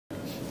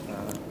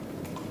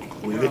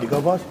We good to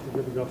go, boss?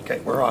 Good to go. Okay,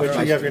 we're off. Make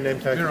sure you have your name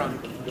tag. Mihran.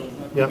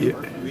 Yeah.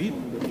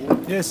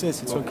 Yes,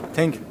 it's okay.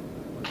 Thank you.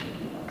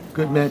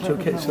 Good match.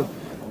 Okay, so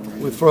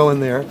we'll throw in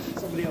there.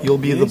 You'll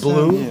be the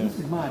blue.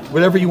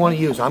 Whatever you want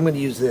to use. I'm going to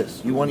use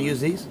this. You want to use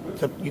these?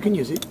 You can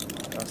use these.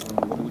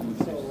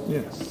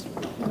 Yeah.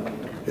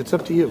 It's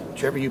up to you.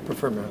 Whichever you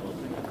prefer, man.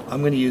 I'm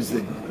going to use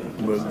this.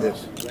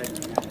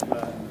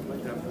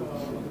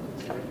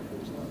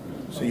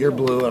 So you're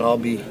blue and I'll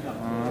be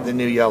the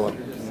new yellow.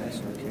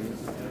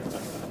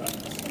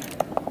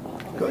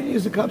 Go ahead and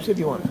use the cups if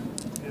you want.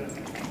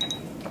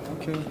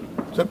 Okay.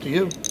 It's up to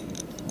you.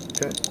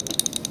 Okay.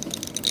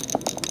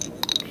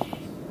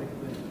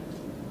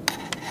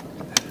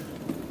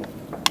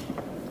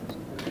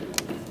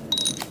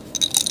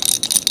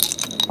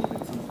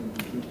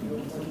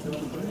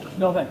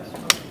 No thanks.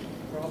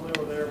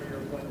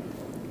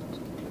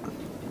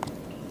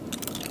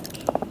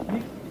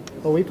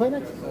 Oh, we play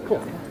next?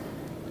 Cool.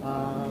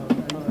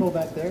 Go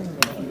back there.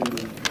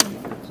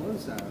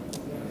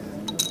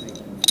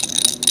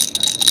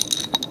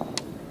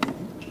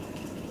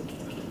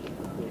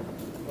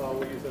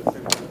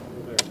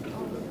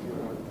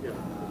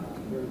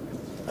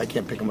 I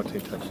can't pick them up till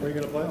you touch Are you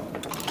it. going to play?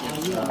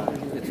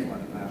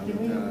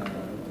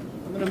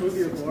 I'm going to move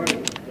your board.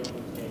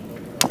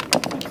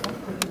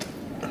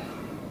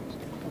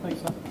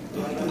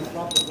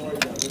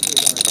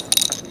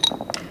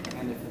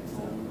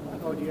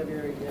 Oh, do you have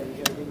your, you gotta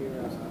get your,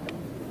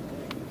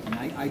 And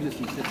I just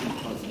use 15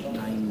 plus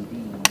 9D.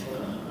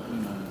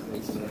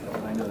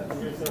 I know that.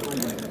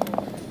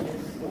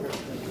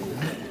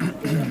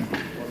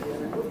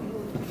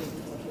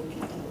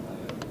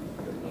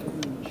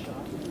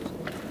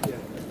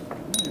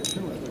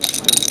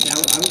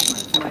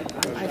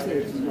 I say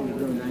it's going to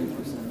grow 9%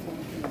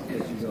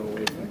 as you go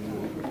away from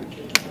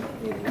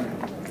the 8.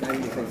 I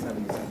didn't say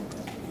 77.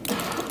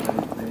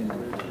 I didn't know.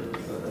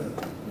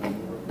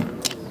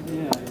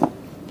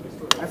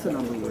 That's a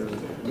number we're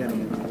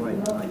getting it right.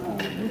 Like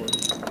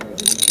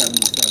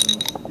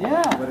 77.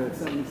 yeah, But it's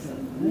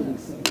 77, really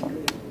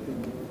 78.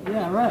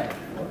 yeah, right.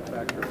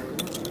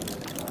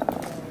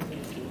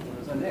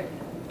 So Nick.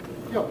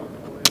 Yo.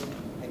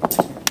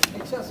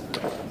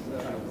 Accessible.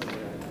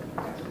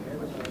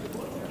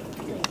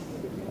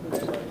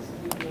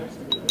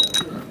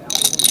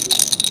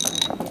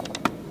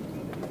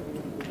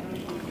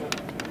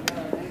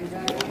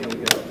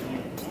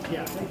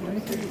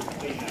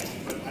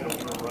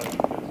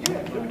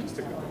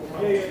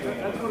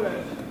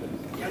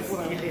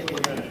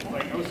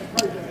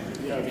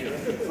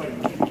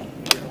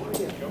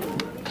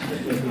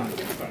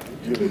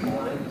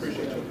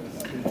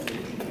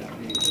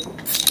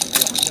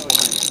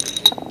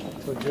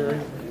 So Jerry.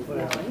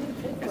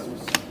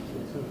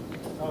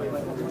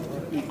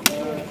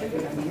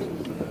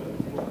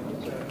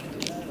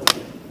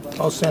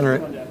 I'll center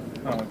it.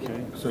 Oh,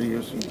 okay. So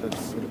you're some touch.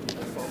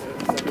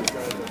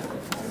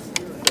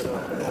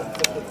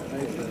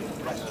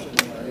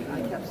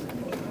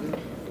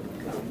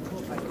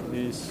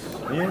 This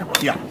here?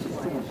 Yeah.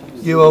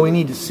 Well, we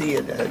need to see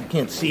it. You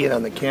can't see it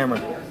on the camera.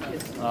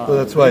 So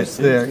that's why it's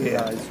there.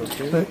 Yeah. It's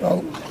okay. But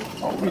I'll,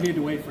 We need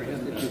to wait for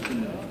him to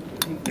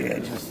yeah,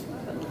 just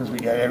because we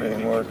got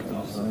everything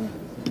working. So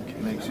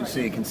makes you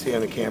see. You can see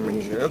on the camera.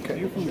 And you're okay.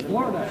 You're from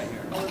Florida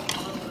here.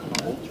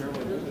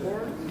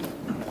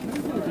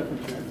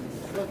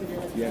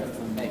 Yeah.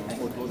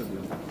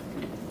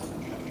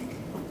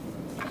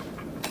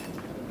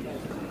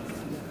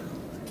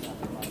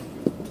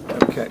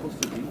 Okay.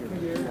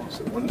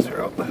 So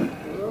 1-0.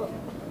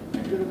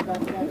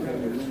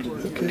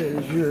 Okay,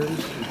 here's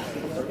yours.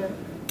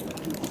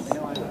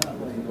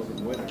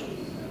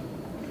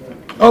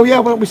 Oh yeah,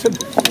 well we said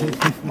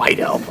might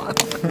help.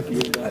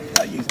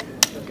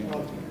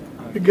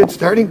 A good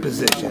starting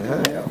position,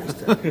 huh?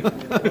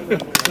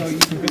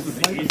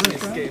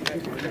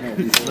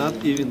 It's not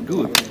even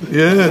good.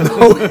 Yeah,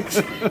 no.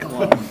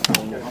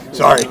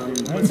 Sorry.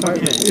 That's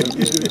okay.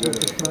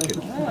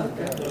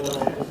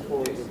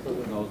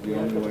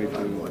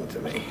 One to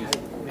me.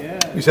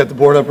 You set the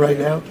board up right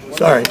now?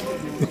 Sorry.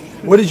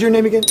 What is your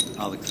name again?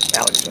 Alex.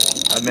 Alex.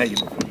 I've met you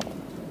before.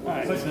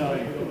 Alright, so,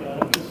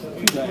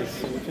 two dice,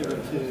 so whichever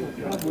two.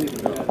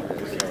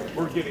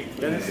 We're getting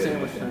Dennis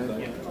sandwich time.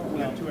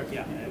 Well, two,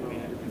 yeah.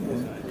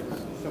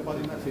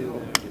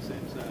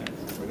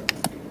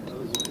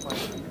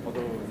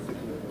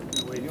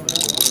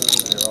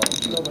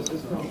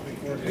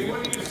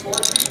 Anyone need a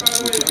score sheet, by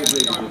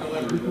the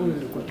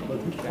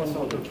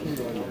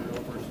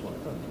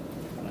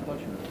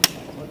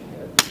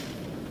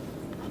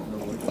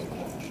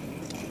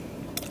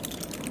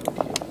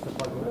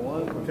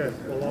Okay.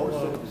 Well,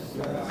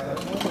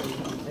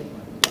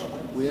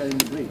 We are in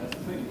the break.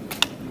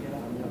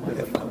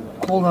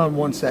 Hold on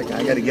one second.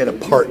 I got to get a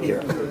part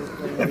here.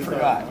 I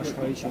forgot.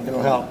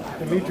 It'll help.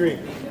 Dimitri,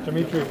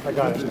 I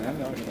got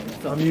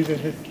it. I'm using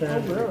his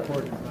stand to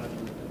record.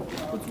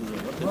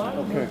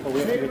 Okay.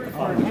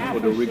 For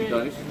the rig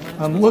dice.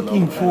 I'm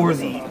looking for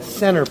the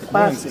center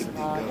plastic.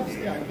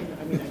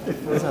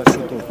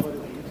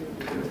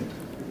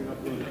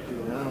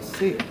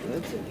 see it.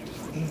 That's interesting.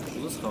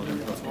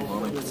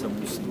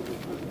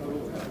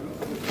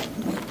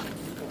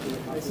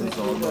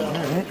 All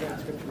right.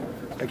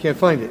 I can't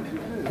find it.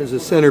 There's a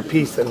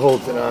centerpiece that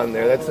holds it on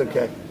there. That's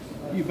okay.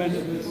 You've been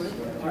to this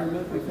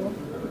tournament before?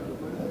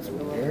 That's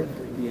weird.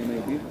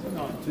 BMAB?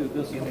 No, to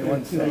this Give me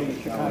 1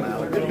 second.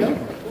 Chicago.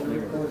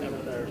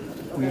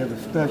 We have a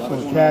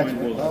special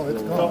attachment. Oh, it's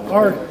So gone.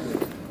 Art,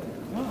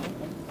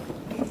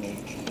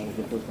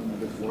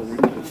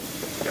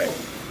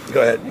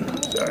 Go ahead.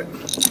 Sorry.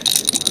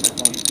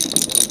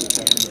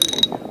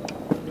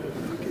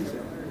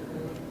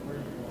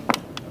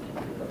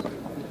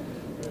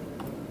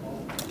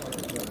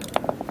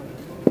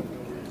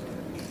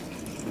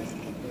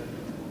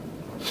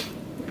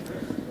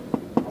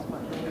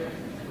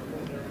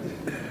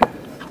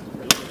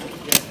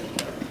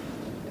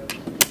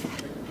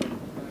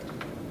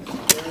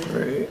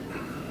 Right.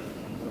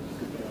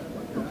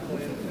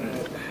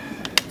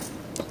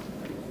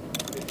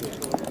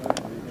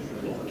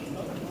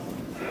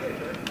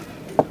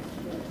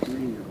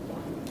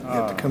 You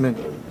have to come in.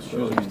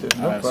 Excuse me.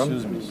 No problem.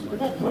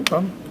 No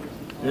problem.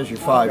 There's your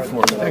 5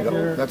 for it. There you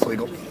go. That's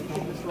legal.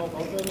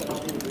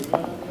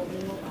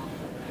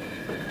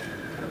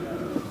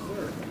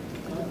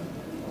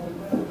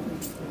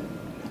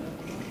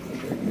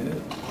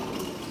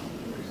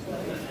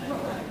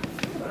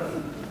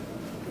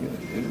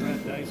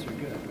 Dice are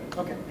good.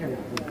 Okay, here we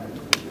go.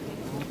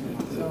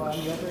 So on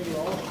the upper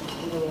roll,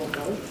 we will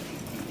go.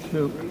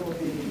 2.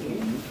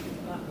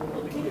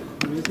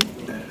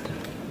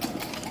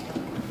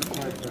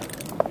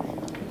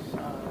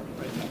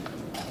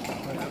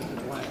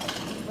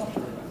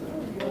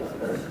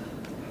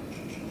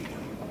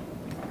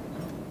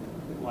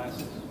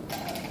 Glasses.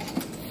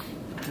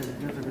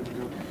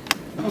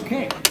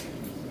 Okay.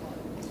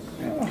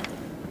 Oh.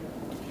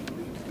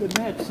 Good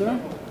match, sir.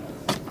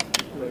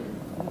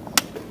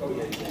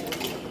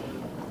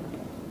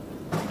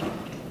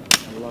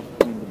 I love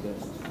being the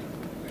best.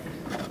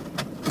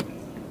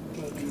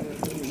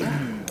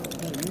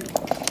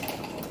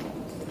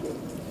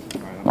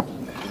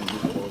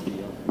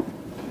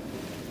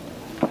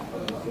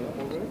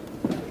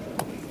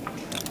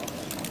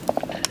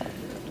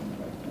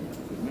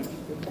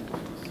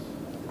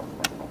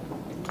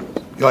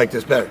 You like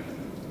this better?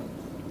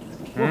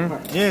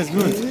 yeah, it's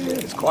good.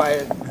 It's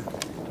quiet.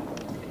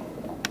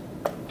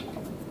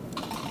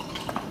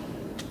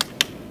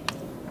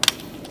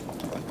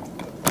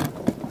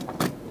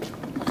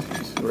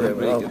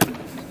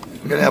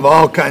 We're gonna have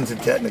all kinds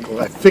of technical.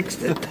 I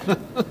fixed it.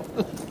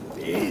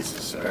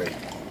 Jesus, sorry.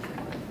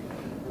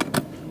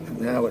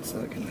 Now it's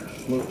not gonna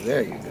move.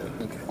 There you go.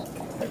 Okay,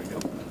 there we go.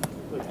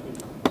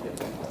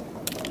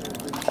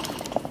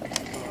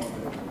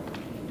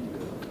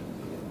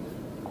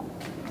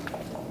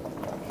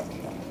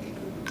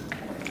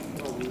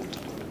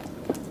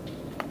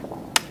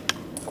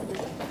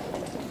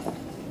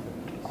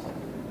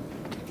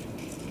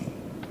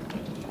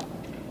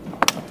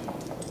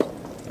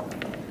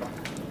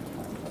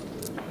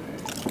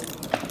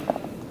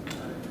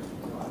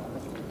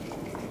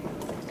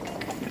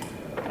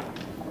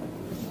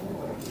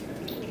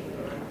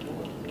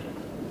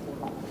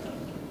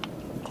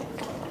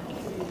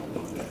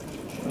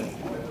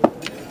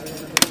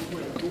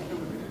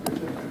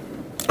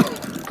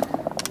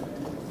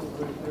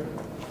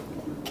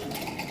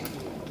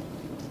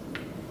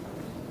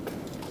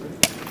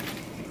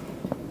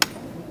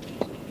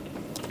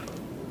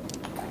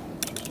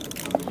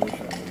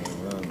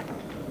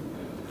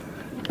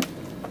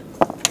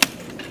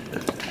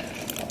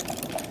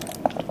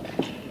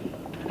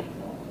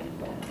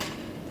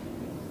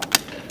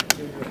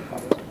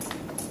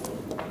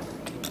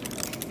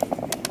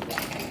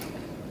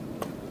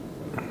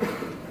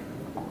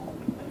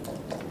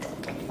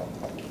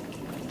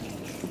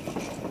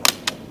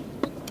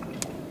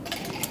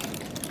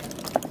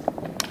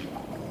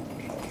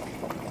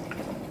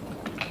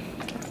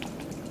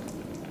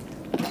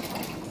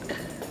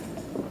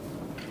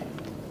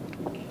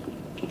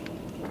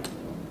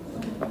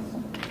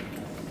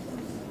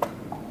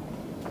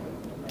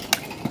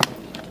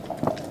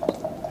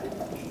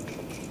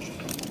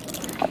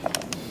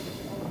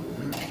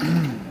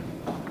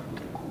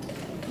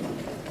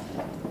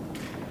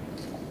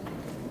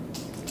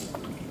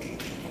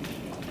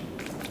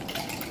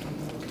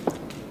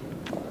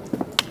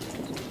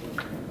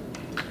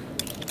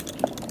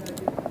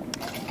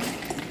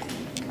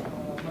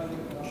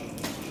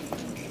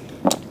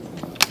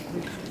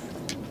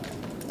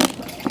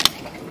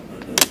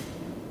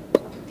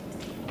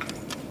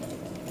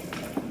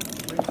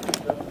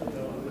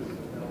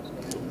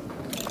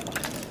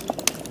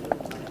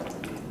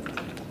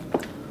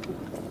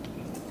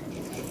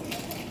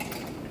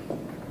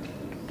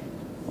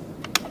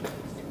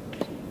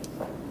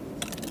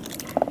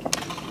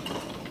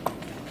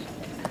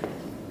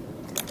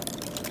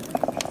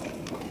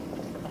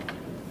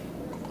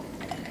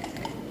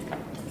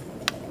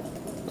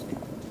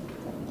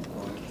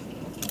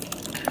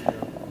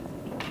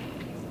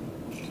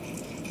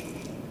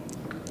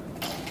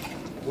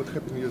 What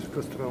happened in your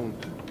first round?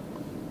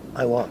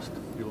 I lost.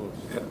 You lost.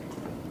 Yeah.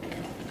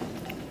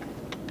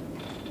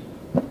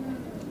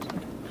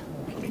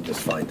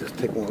 just fine. Just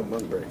take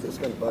one break. This is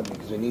going to bug me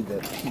because we need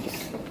that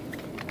piece.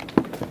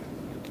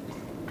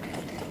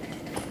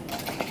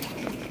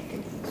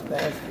 It's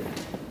basket.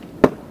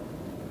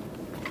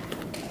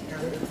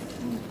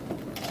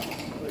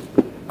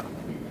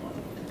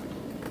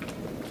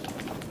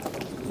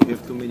 You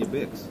have too many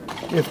bags.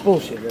 It's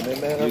bullshit. I mean,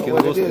 man, I You don't can know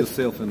what lose it is.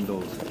 yourself in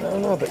those. I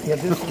don't know, but yeah,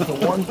 this is the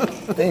one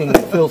thing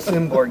that Phil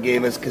Simborg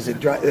gave us because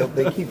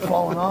they keep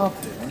falling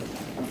off there.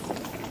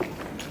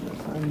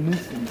 I'm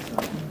missing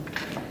something.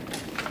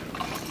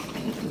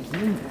 What was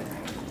in there?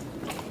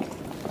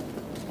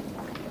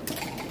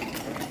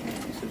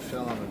 It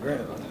fell on the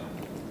ground.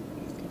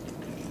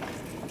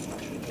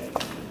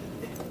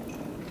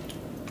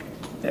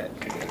 Yeah,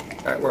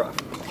 all right, we're off.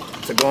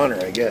 It's a goner,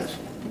 I guess.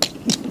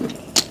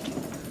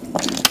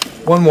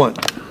 1-1.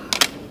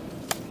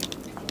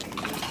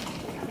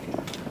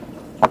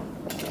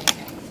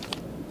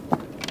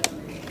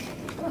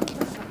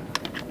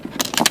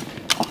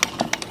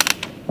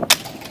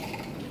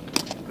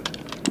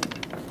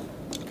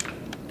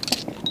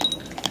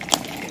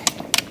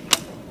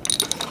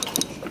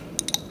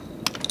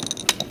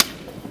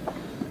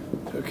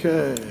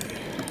 Okay.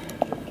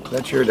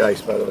 That's your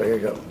dice, by the way. Here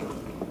you go.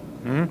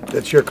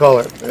 That's your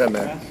color. Yeah,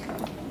 man.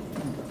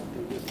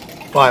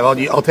 5.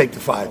 I'll take the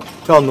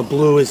 5. Tell him the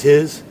blue is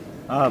his.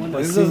 But it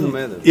doesn't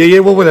matter. Yeah,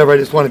 well, whatever. I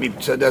just want to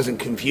be so it doesn't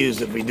confuse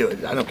if we do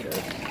it. I don't care.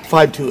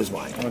 5-2 is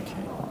mine. Okay.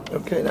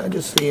 Okay, now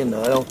just so you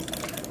know, I don't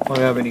want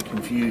to have any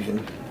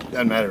confusion.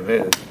 Doesn't matter if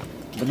it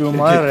is. Blue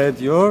my red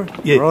your.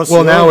 Yeah. Rose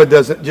Well, now your. it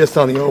doesn't. Just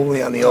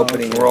only on the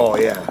opening roll.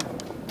 Yeah.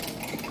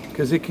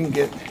 Because it can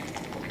get.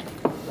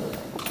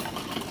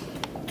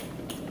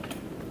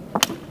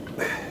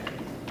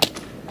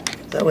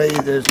 That way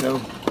there's no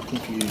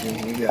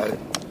confusion. You got it.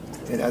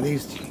 And now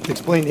these,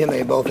 explain to him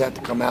they both have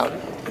to come out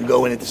and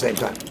go in at the same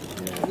time.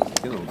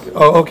 Yeah, you know.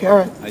 Oh, okay, all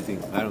right. I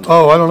think, I don't know.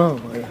 Oh, I don't know.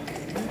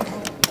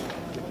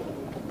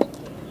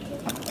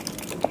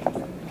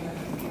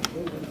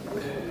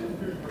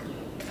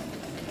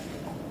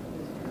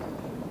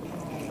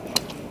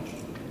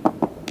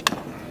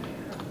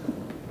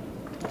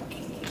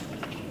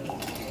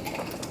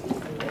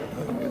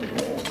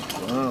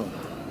 Wow.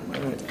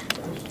 All right.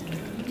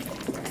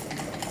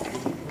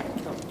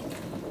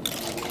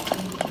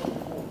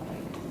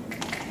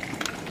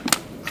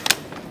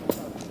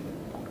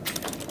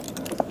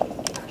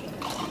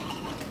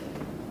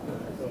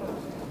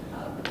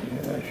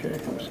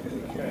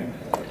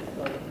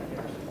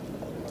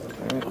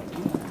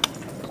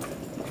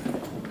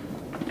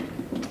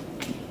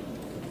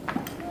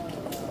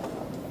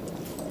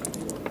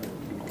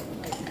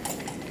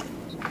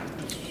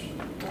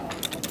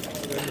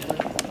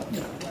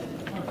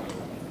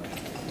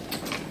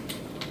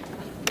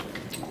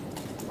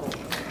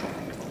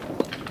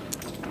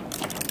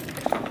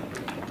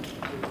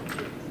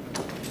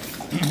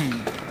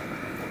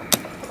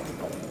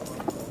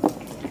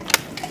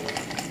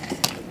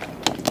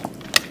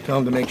 Tell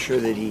him to make sure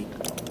that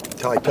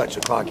until I touch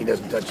the clock, he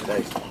doesn't touch the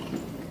dice.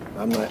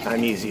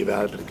 I'm easy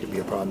about it, but it could be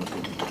a problem with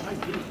him.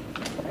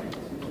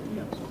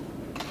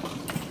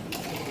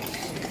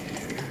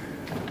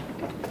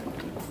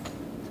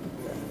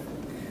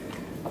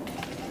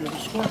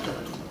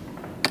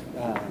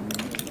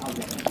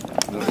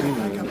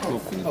 Нажимай,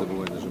 кнопку не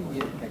забывай нажимать.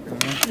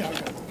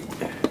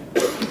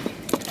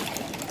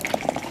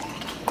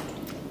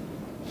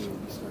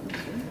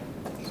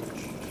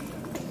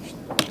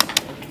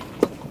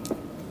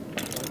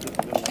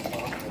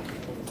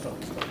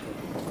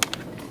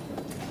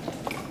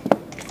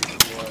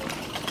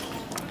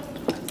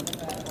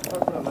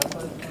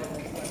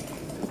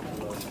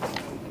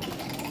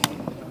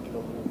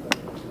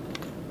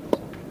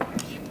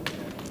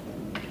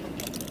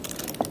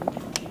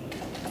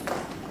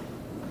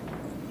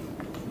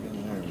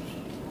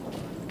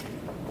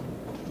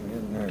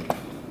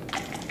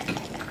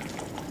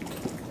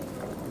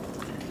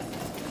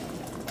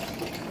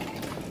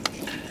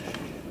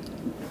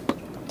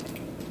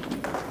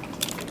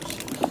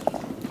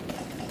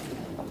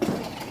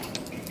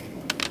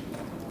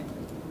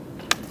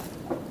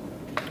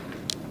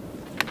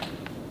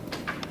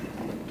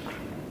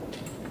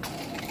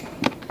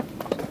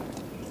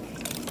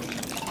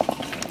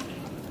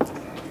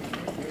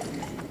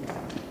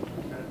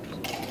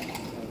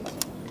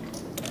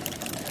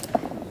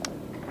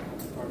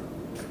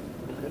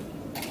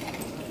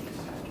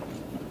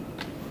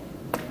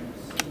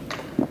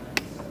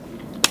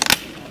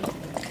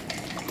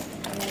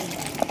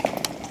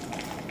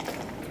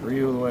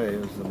 Three away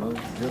is the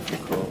most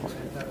difficult.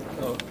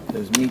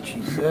 As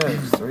Michi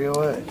says, 3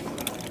 away.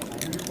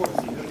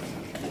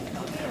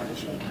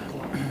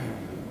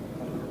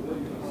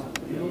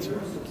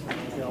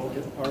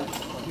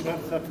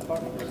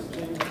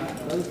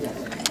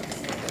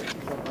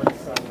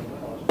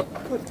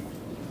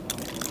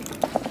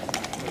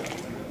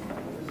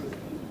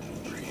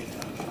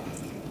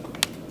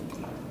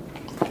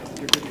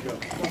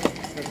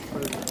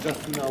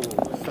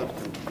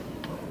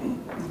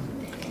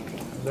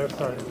 They're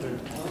starting to.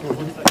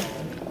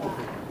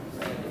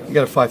 You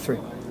got a 5-3.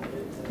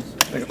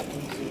 There you go.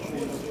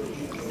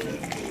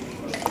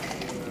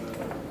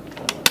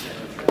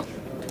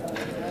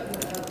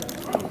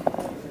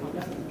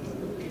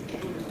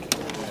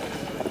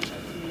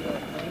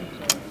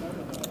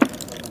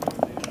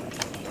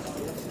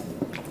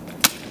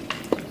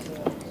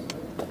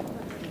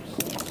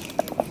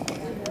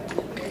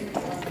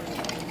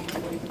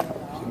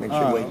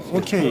 Actually,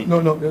 wait. Okay. No,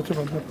 that's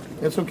okay. No,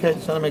 it's okay.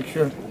 Just want to make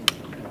sure.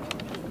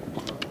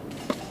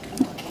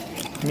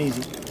 I'm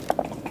easy.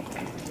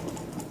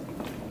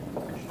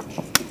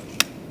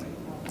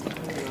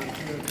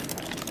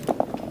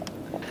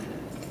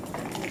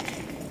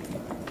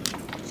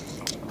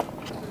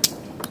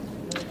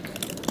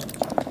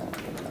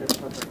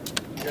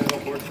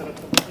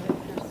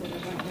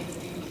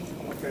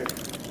 Okay,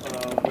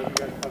 what you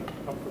guys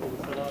comfortable to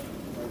set up?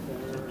 Right there.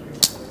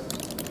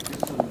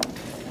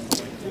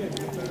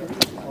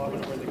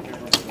 Where the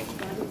camera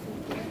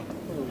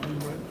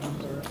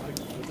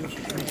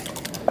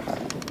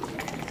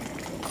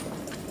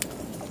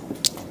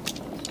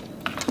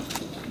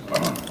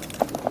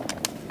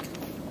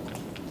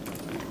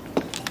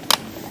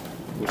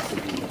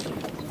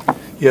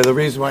Yeah, the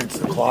reason why it's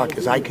the clock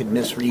is I could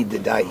misread the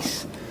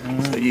dice.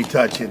 So you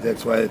touch it,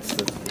 that's why it's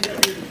the.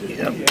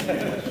 Yep.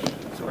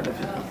 Sort of.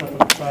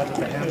 the side of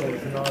the handle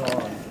is not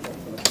on.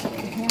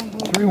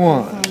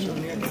 3-1.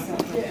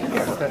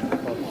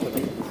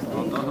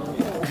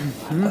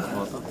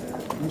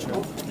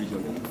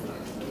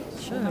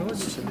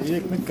 Bir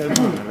ekmek kalın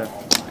öyle.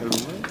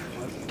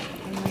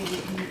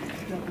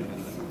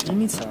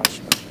 İni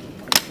saç.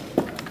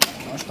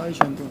 Aşağı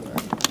işinti var.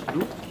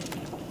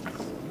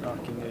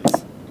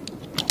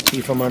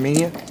 You from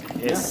Armenia?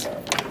 Yes.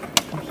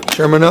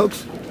 Sherman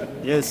Oaks?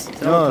 Yes.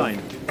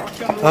 Palatine.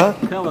 Huh?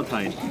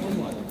 Palatine.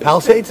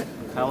 Palisades?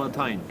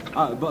 Palatine.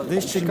 But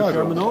this chicken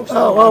Sherman Oaks?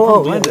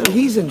 Oh, Glendale.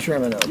 he's in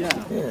Sherman Oaks.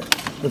 Yeah.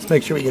 Let's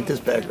make sure we get this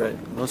back right.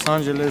 Los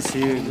Angeles,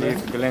 you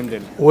live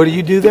Glendale. What do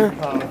you do there?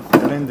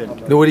 Glendale.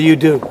 No, what do you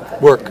do?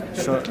 Work.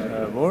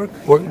 Work?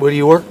 What do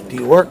you work? Do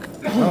you work?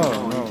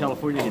 Oh, in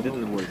California, he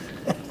didn't work.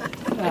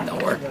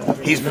 Don't work.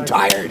 He's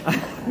retired.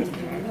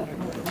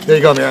 There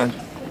you go, Mihran.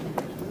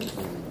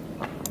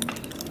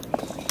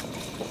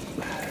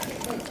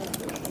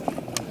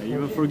 I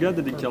even forgot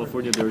that in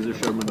California there is a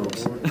Sherman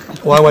Oaks.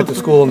 Well, I went to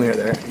school near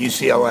there,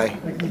 UCLA.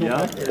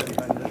 Yeah?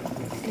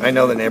 I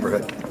know the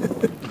neighborhood.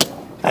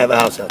 I have a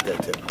house out there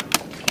too.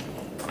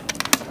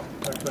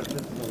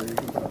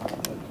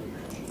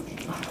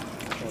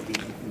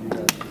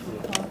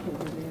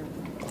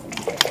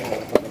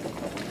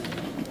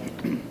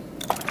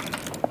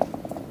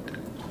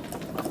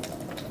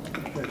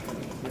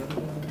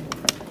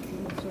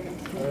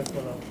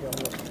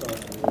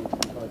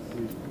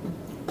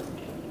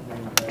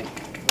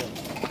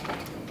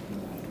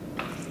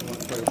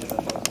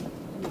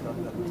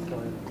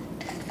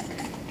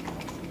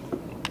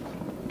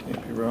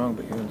 Can't be wrong,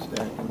 but you're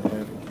stacking the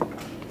heavy.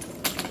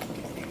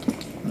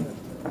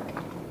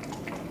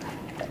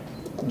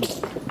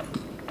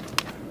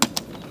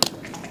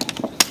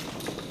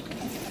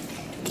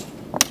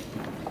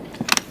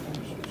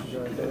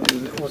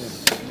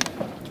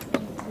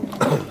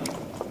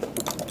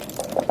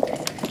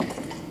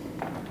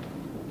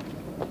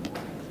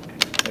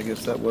 I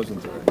guess that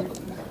wasn't the right one.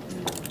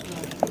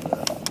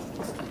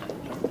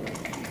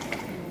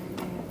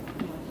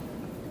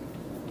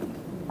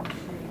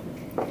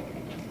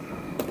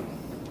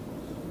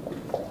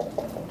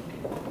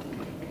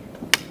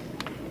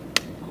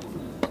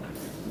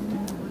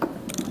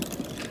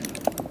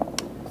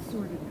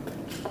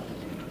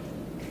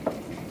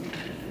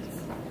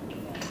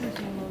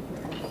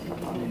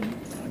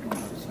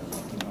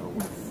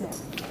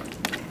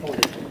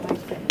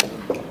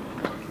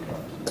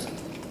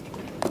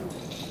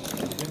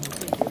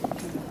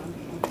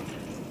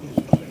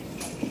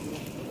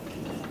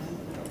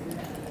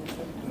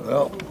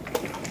 Well,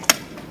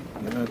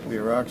 you're gonna have to be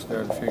a rock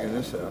star to figure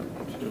this out,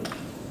 too.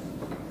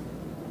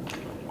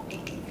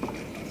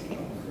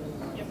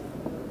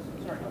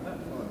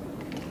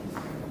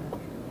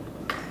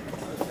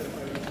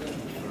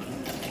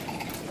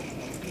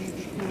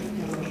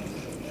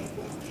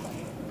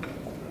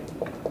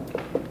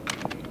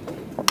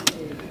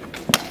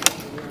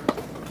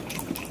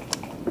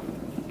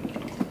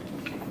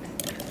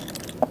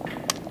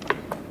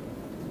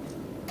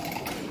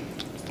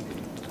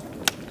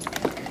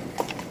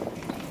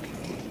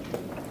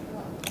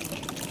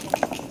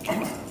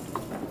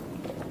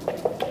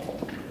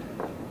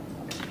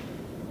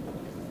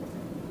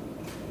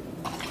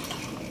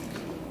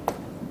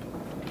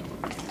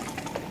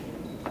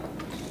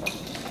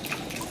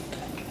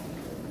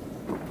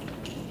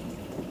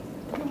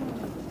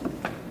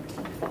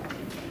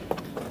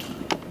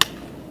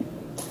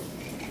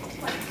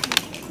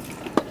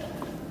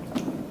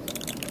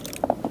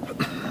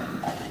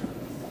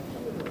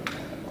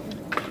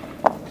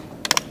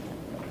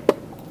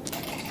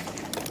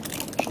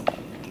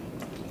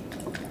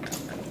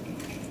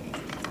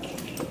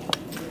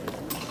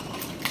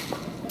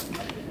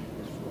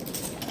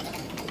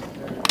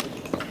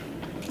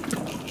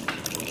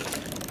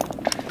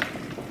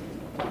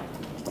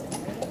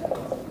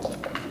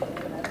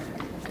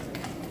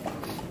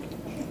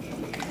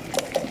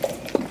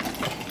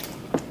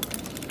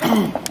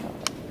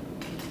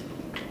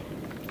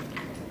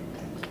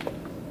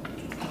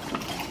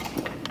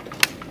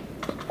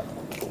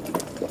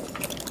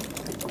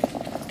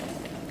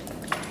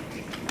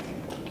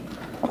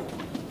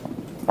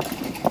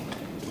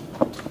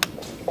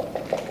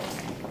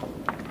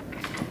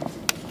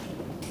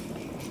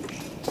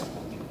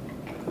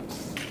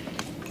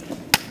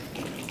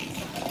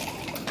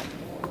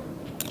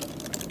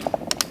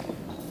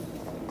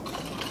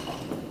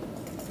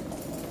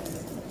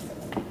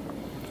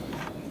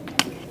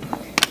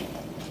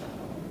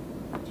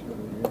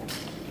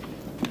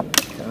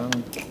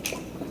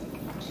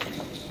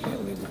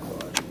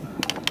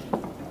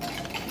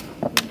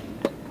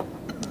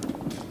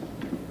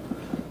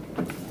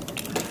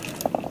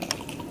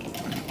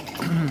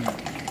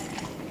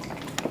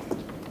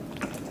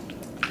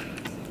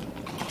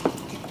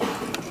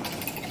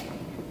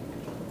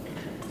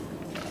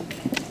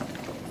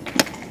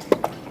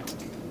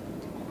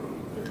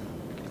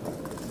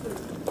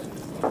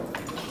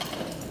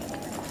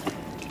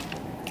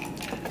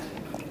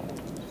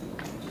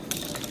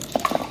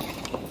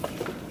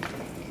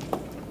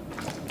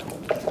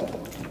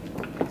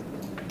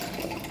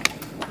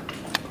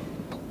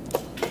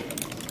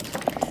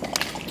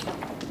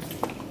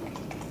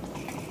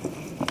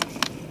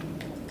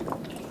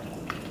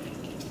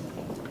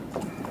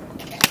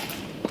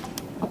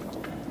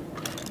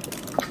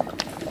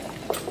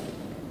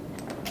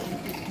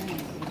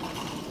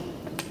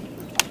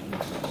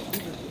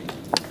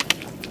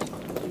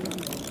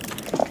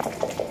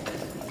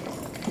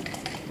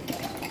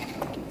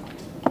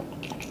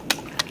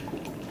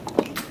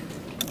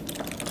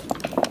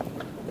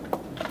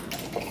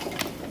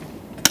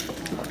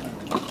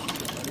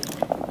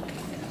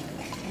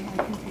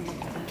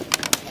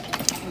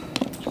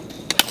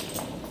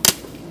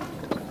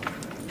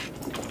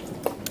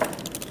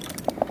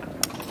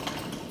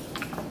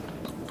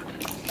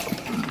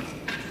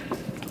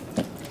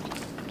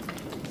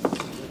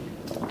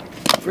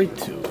 free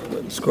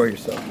to score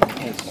yourself.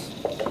 Yes.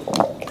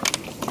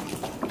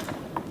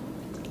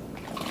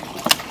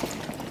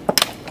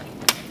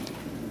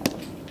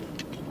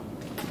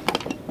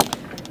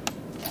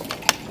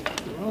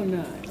 Oh,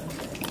 nice.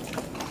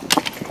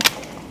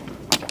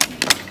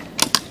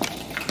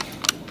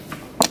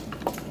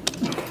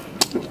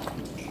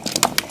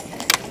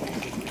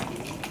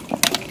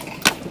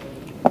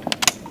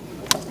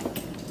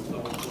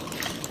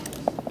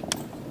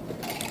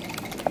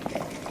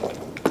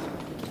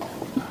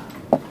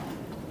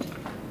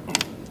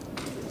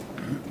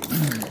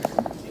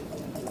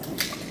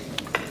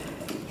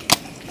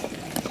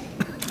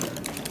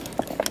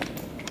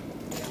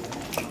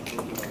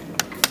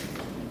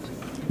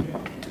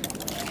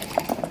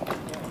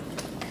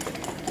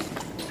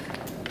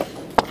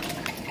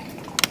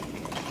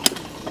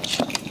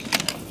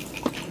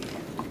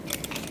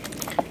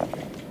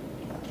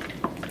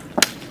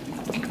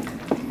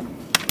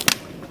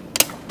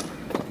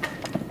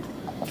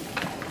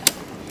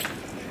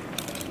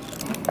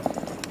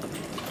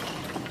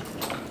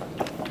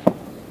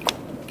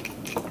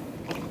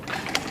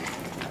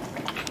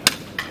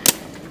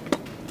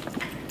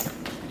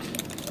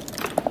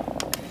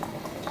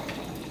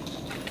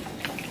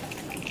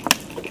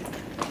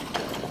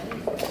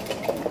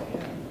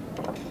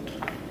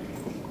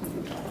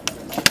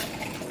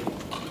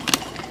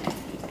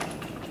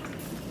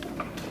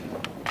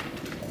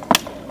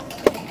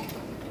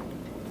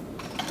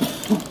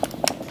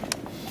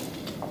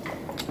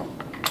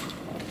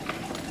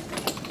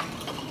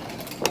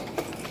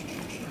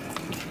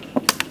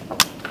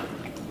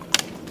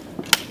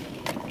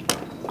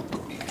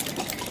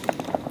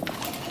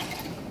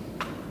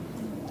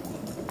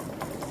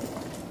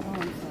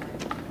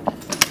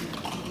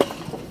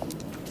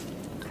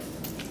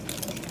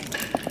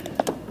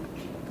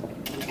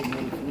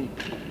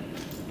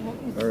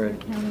 All right.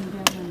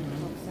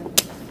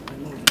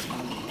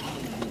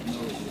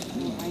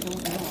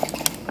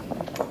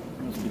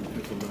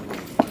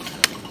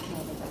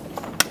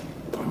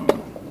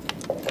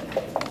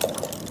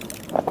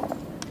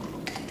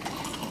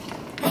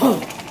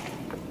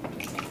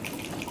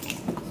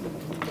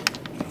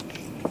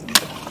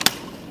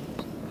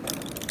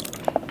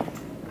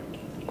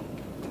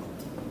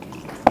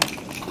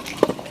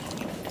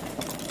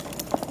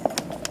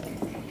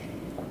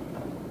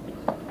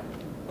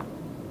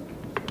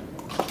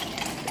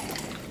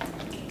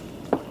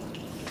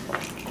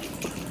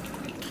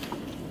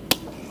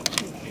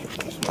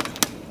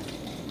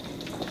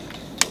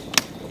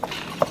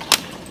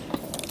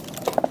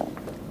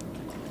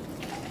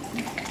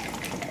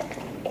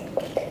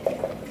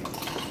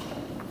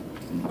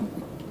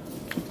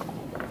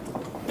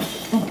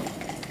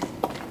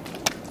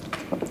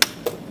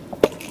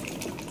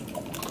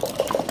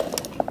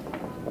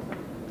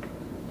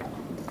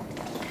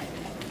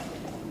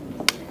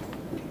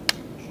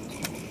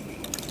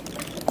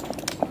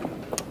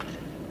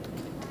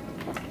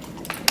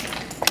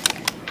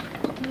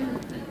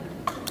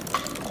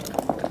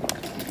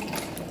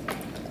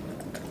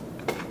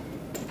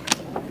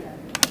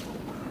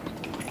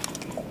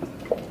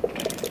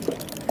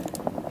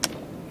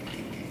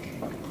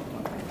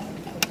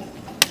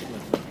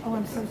 Oh,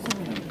 I'm so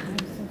sorry. I'm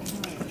so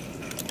sorry.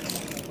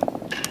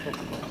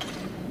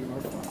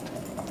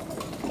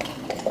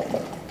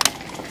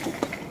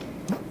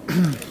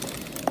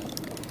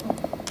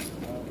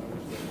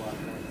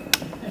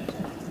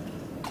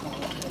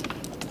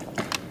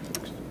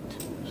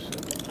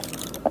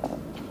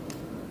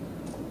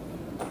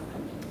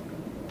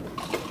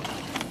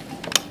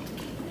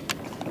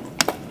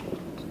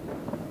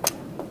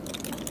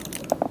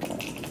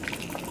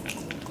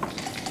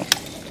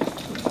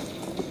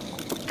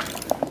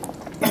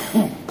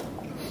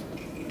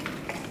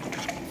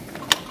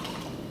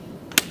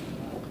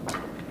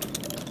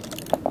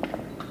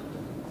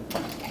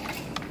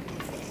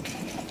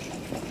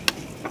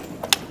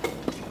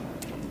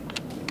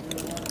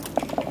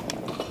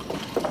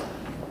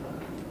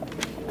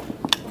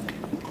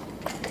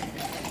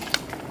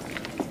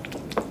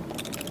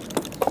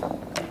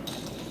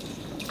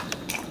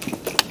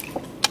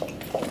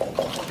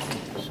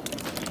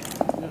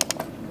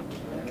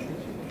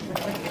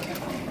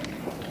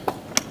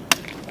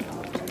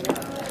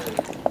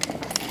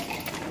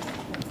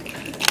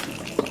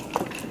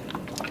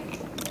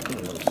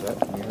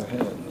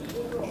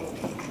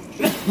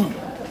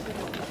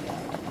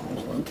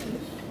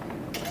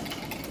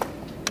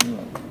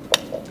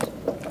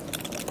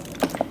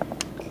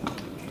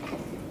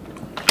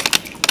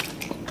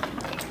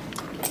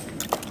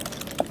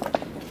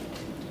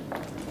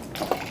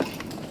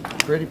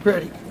 Pretty,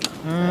 pretty.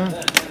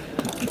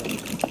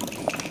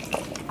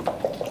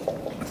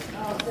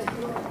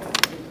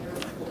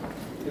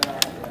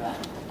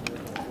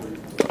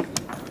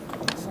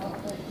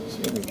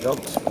 See any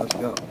doubles? Let's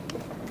go.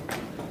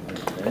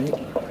 Okay.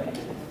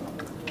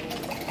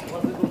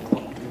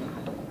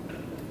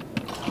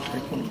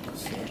 Freaking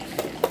 6.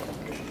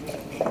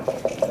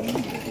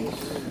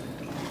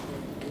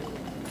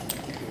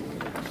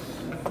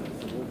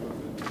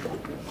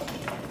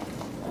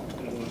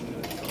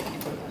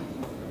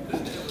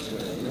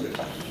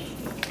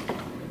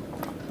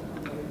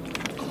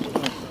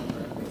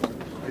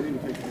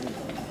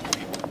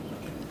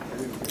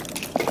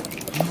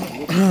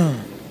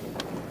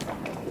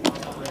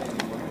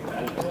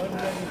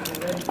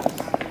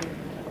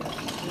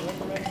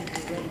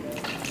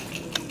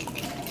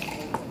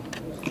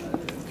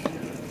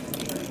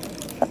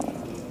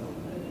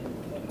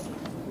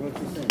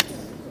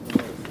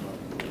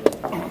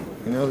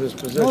 know this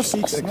position. No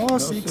six, no no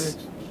six,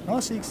 no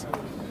six.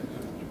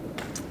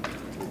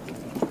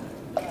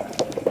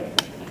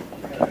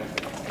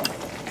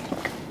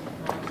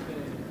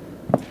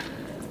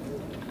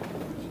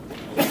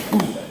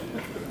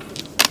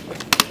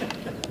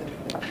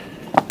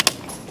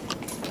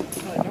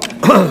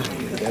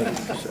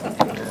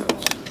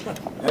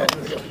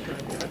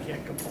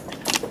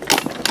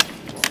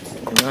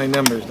 Nine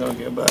numbers don't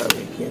get by.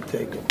 You can't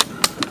take them.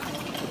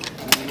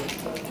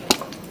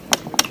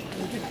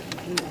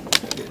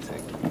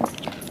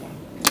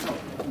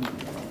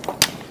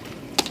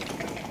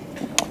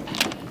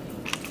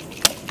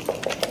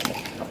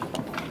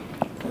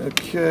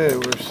 Okay,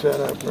 we're set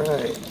up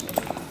right.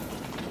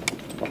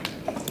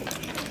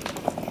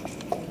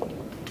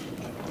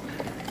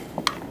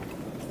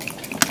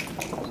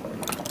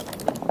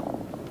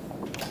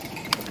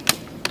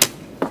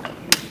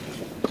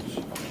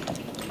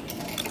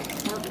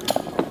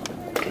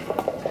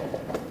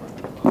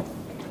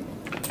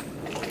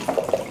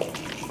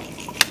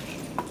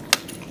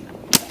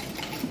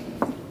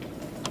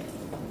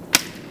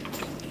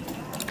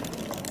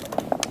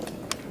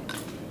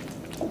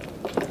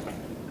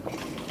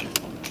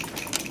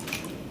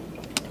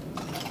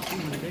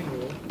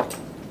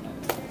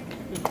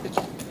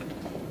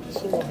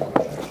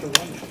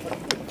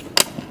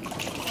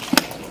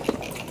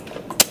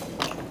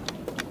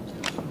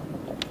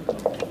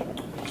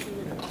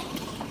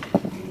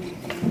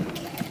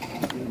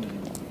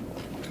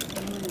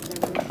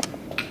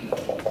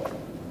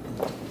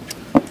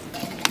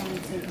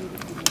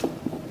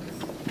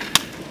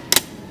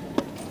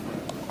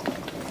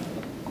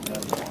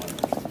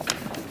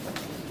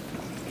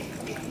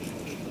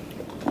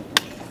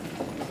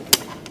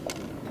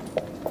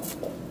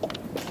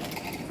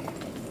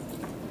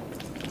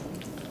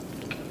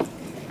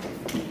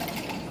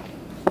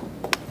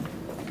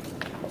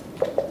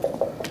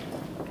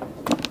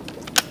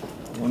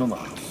 Uno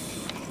más.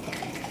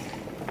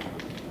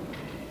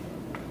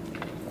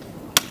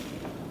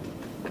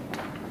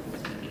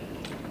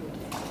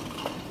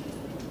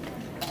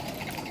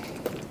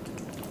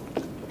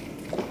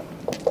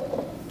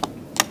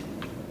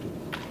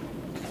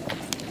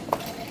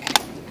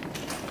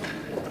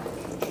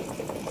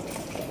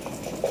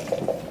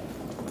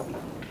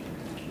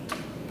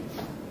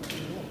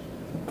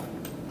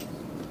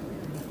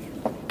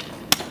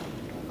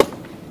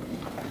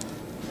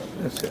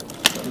 That's it.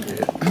 I'm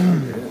good. I'm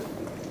good.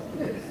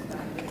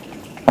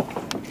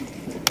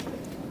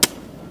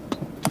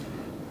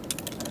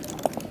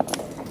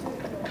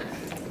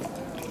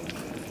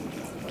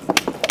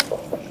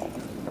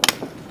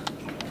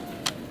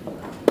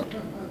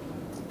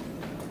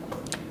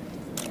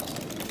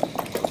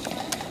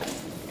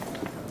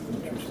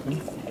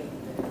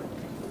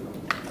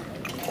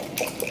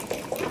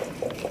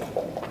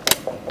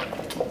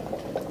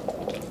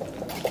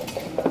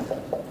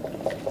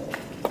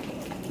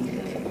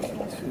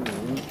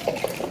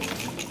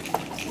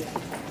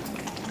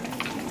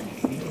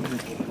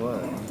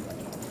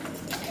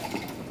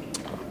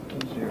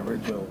 That's the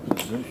original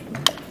position.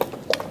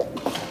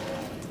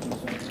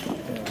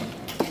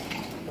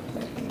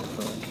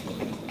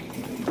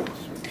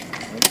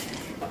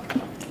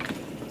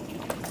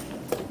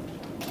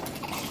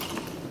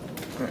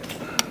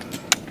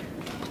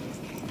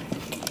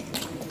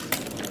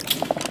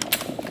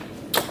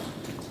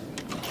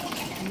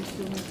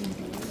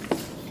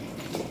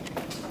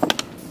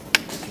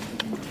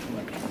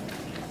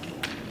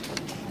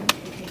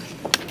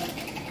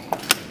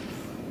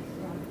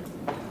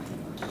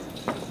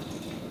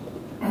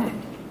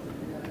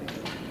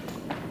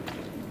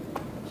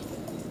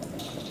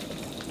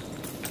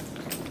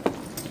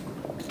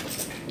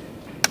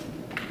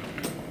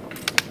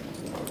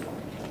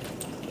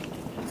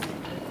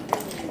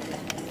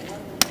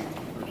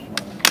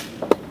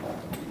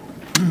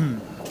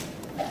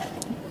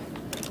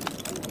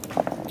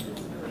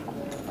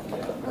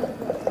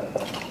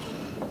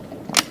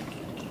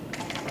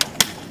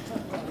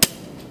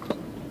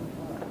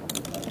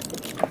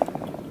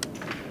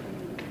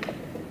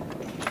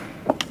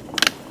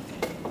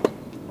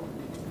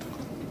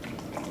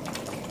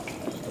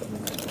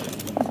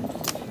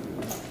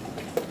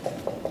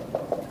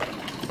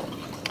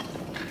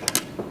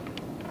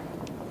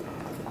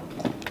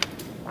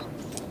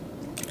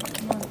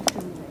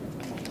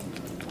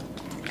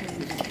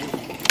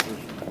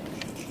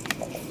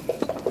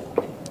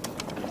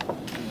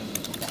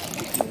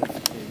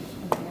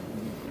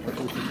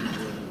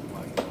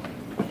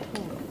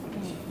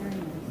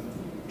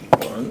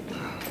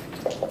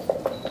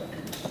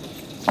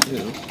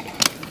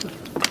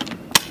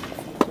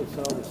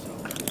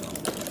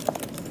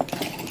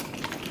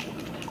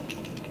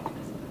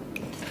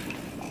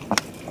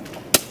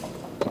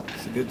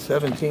 It's a good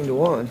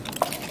 17-1.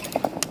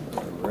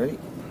 All right.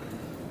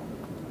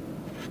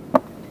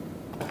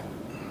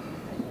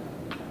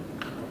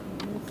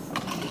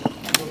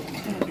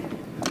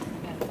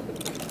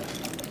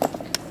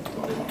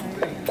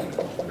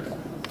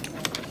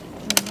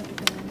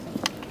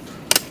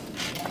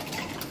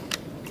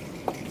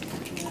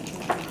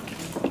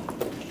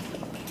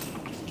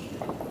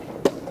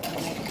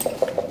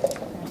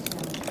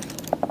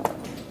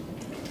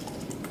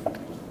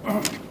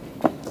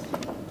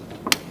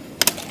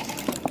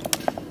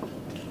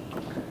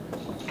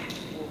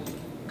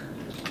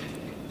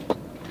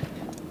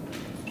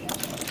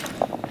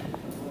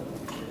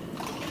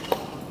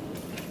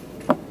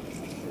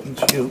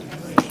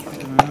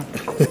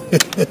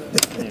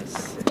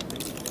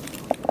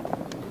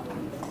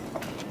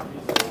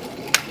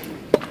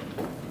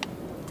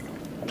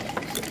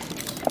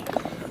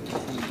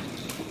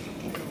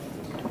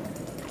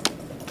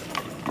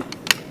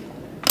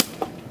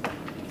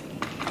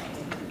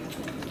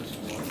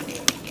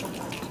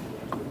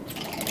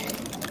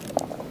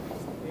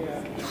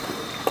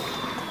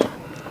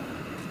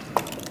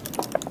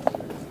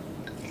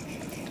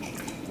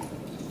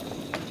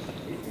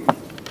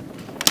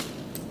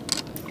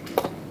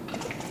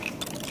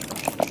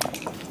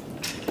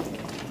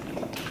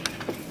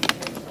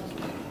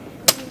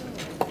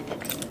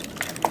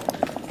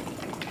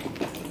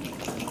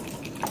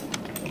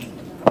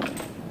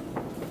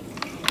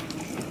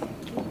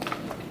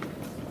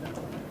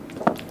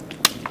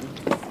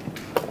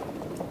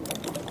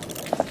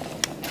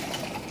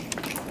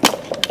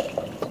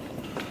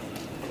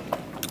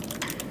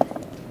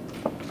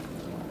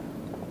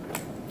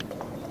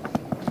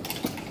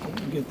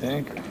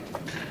 Anchor.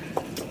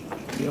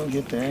 You don't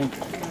get the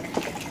anchor.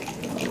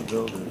 The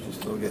builders, you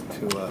still get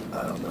to, I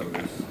don't know,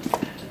 there's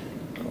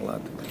not a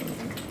lot to cover.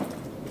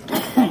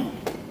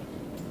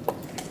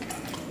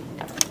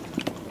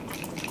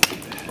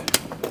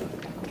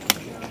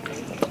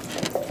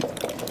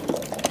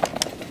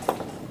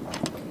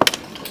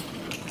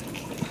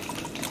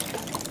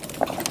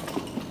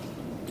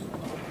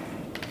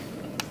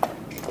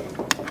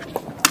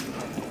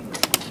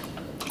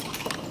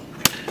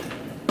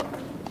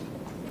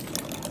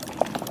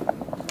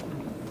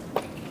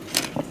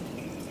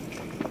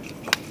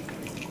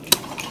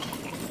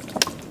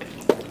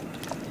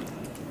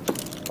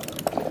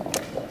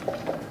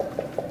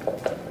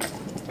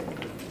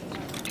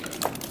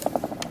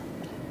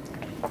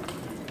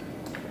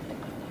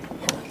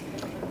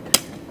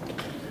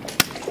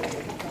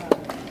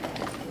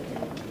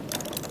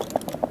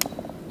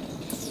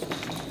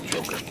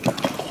 Joker.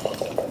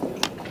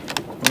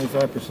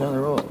 25% of the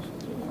rolls.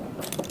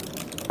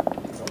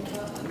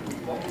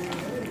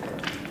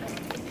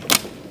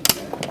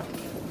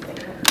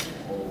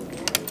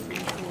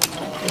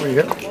 There you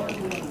go.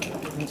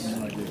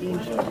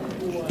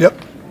 Yep.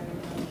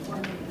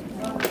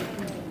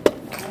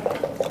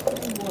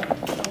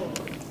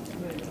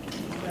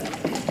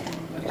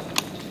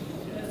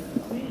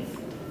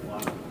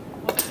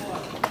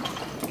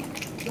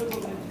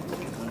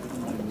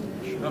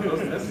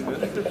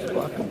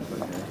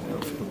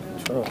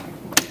 Control.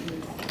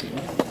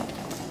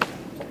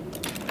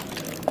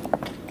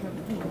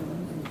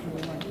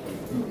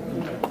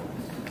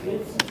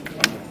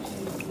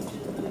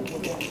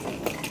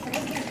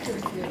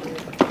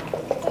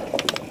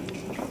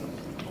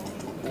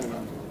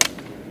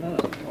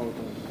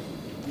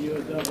 You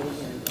a double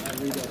and I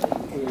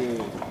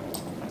redouble.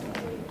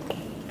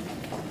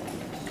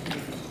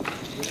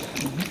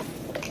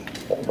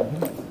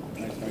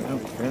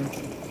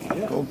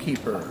 Okay.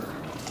 Goalkeeper.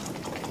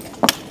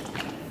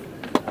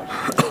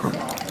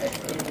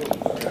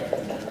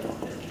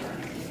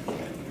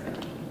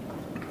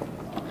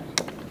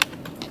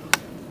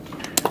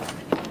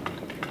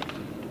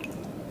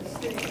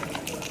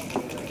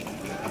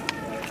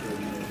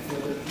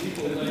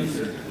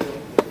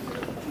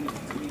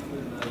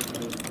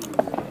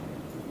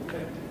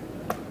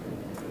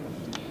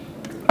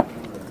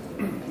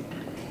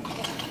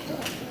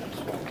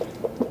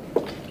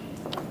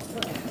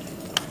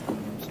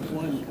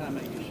 One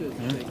comment you should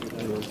make it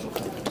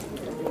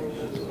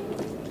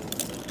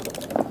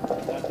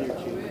not there,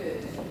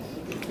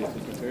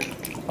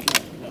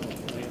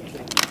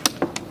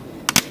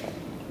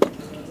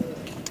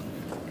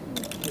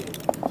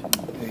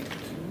 Eight.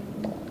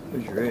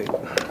 There's your eight.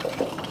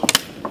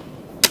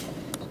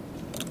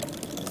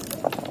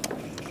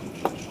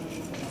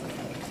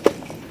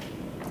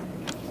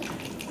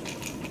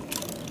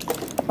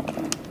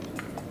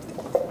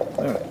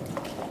 All right.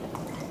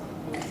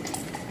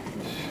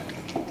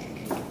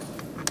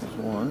 There's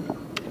 1,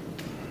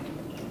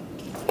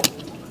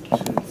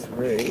 2,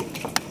 3.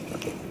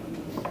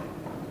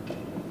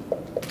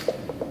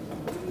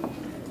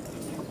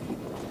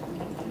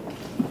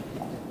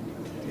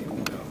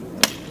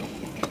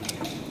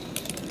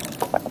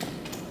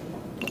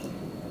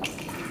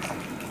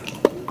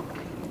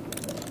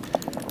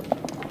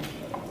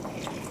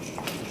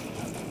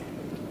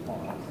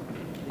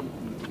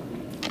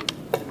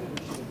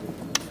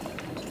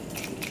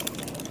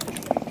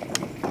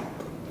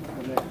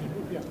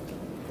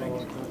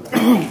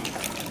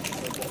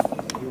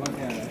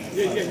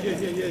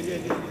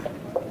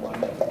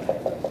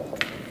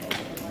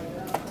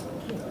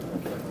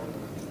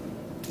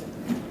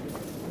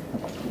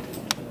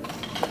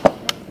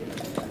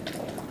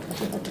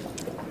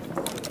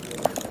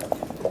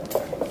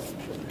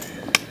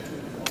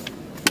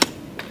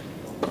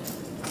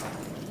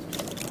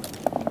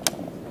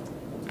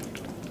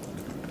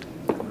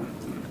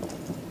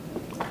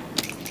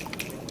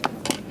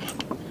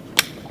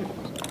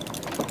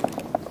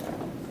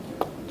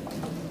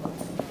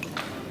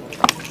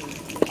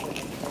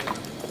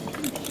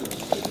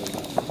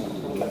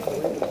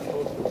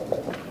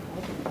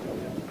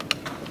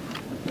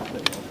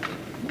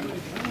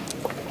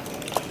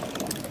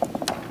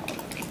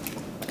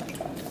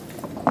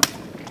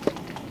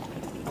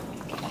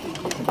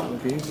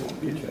 Okay,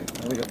 you check.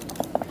 There we go.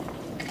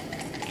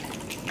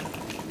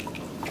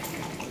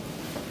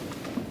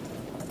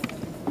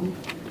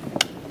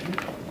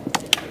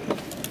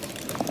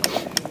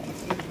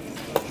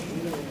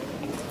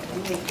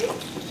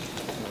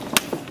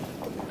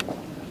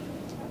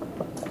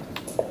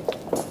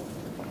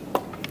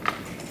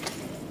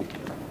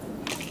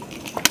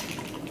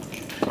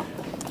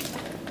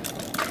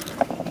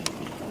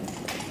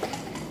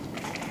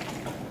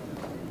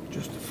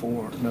 Just a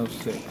 4, no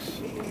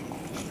 6.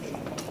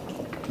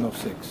 No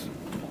 6.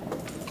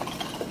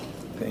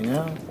 Pay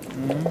now?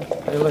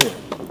 Pay later.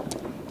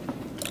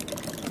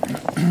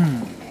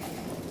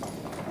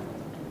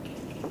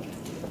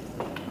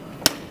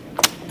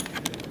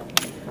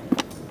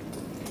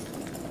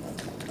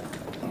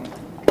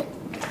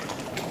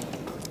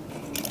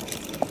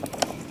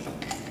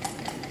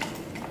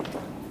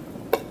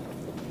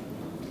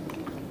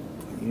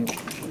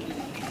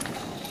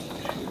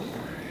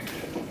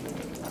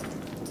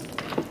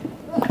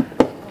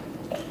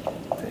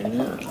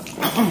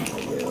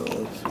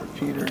 It's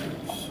repeaters.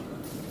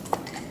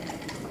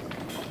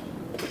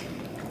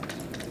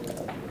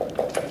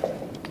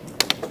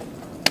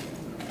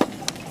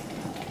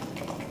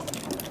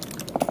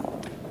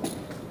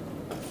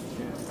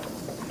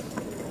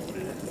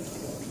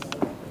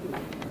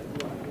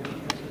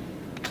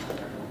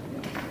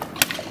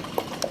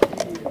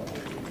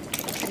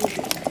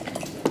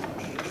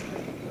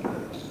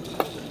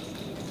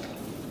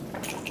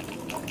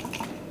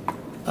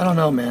 I don't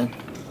know, man.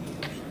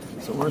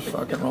 It's the worst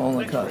fucking roll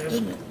in the cup,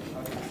 isn't it?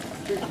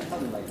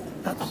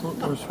 Absolute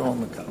worst roll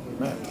in the cup.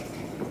 Man.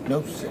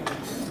 No 6.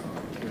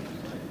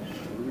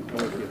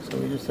 So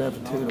we just have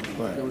 2 to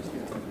play.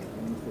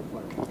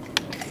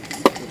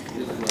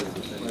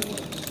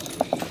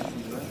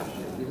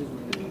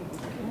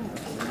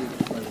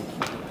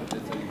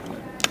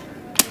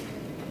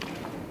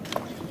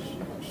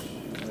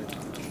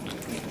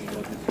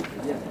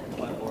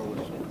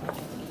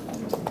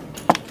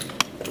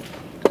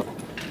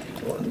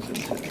 Ones and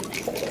 2s.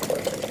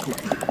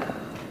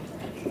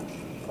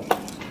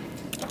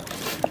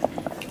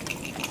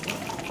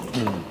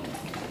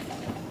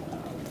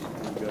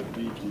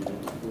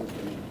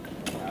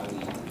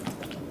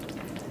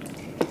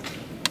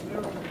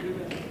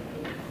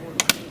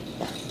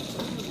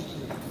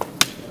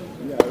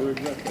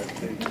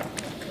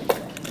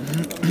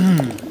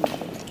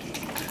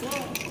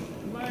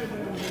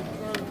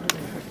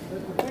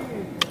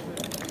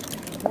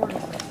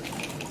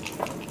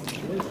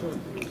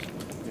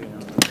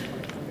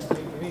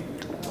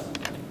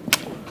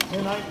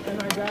 And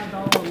I got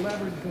all the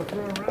leverage to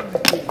throw around the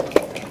people.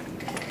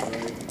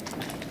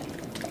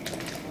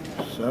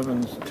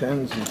 7s,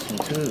 10s, and some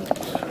 2s.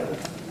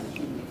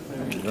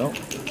 There you go.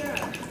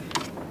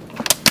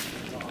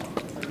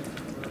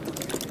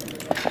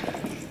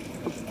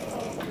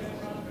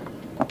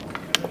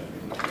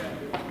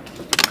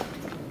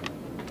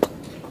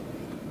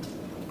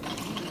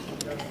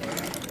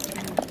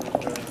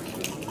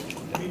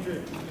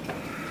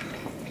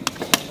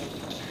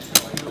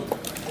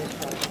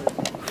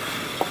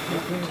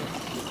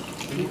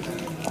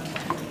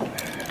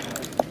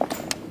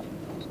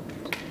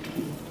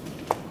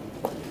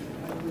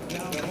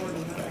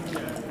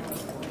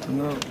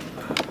 No.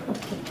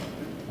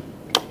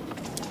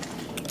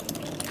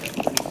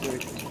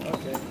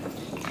 Okay.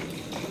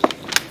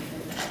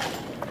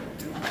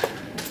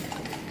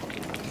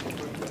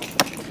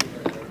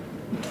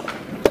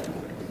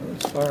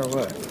 Let's fire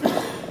away.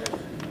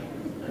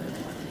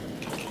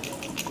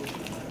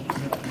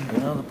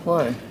 Now the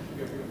play.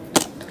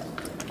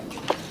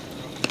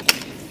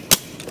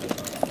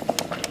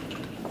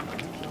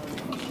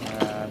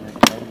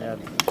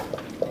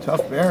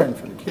 Tough bearing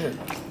for the kid.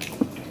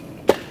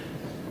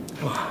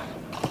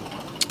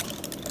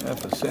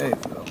 Half a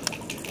save though.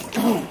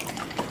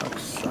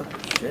 Sucker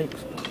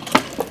shakes.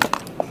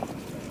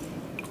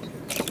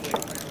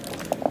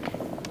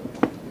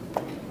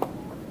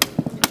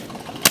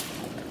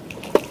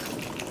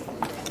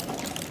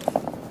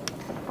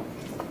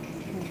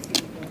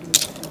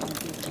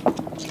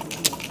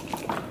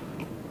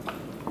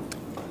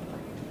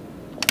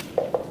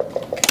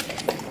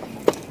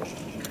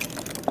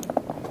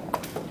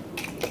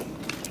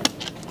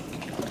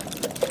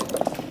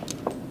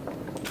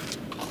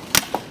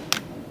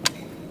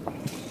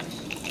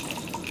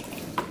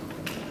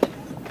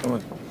 Come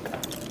on.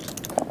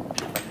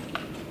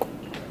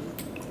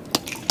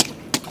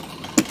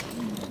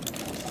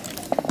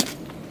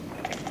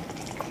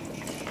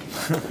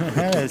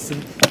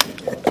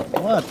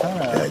 What?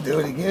 I do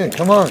it again.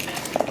 Come on.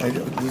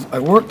 I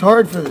worked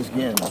hard for this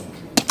game.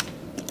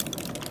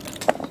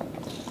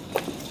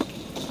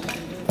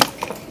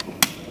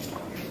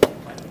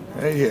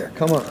 Right here.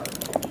 Come on.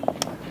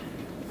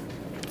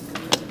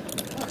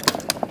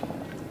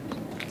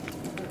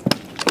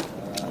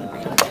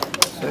 Okay.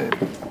 Save.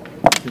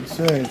 Good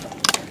save.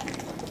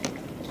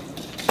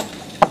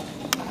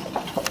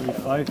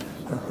 3-5.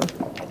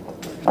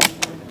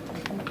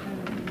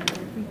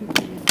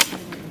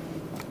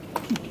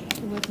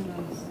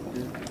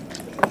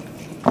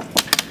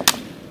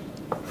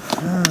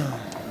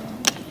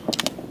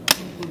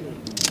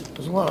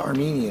 There's a lot of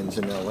Armenians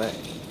in LA.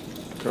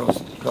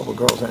 Girls, a couple of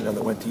girls I know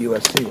that went to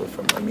USC were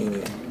from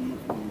Armenia.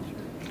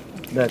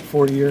 That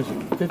 40 years,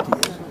 50 years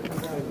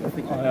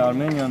ago.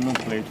 Armenia no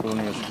play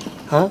tournament.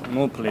 Huh?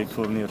 No play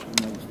tournament.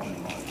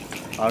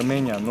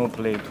 Armenia no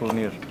play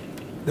tournament.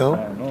 No?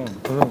 No.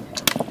 Oh, no.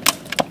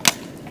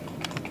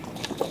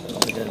 I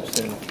don't think I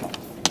understand.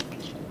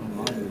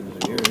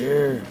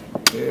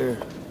 Here.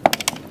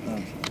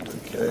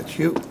 Okay, that's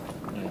you.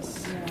 Yes.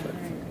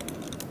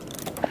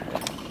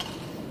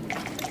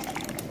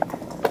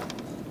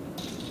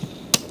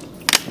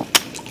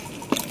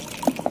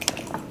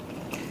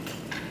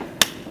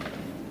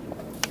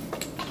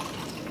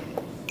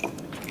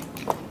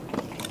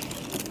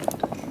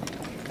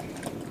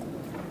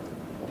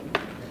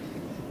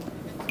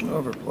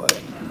 Overplay.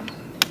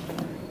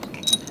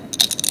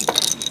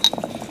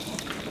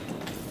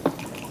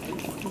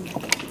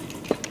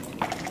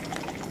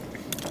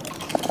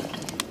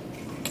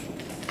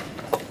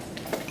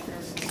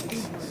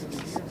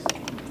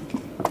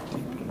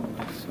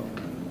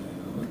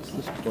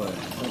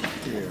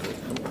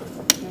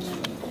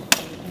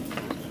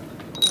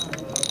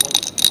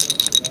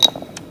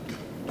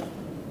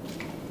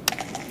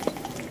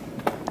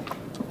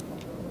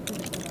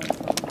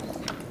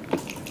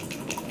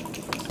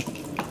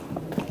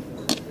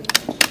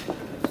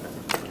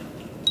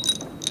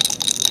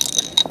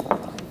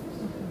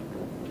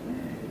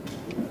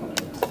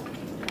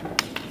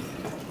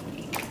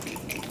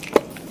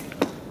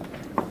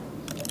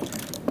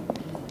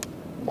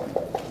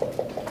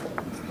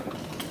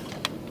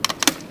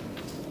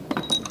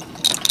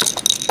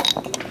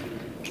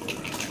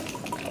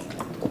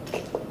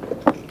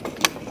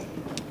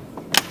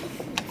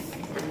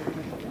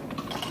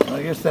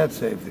 I guess that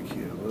saved the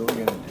cue. What are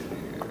we going to do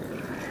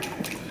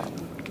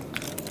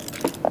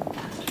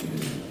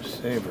here?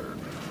 Saver.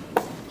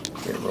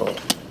 Okay, roll.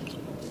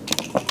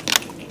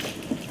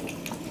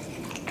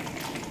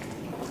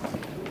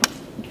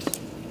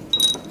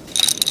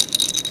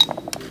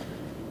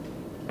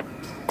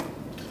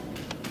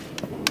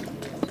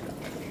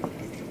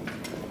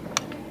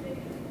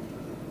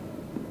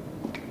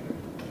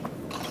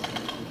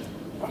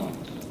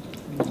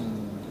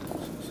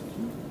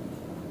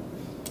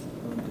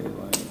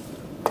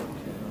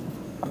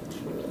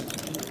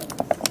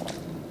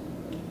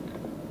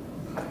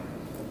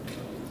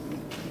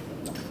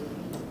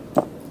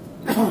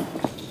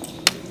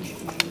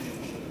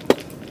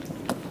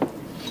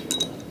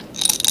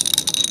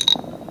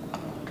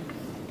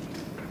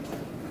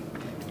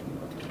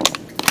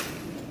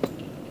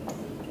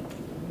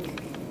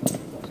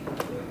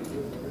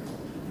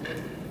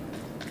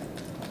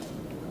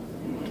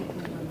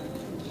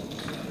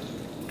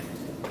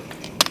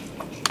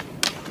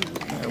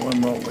 One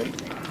more wait.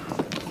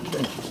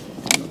 Thank you.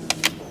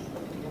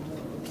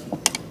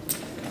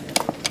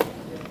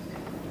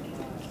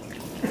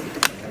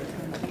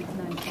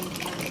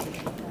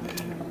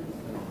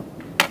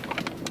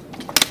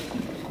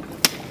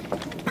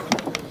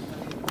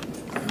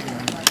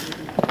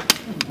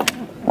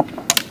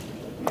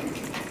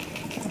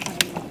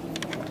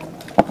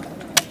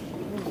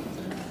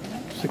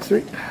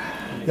 6-3.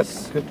 Yep.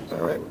 Good.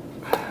 All right.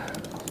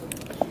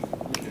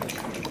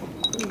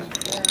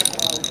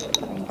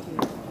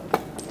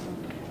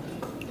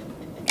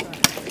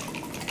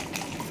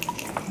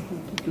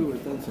 Do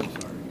it. That's so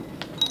sorry.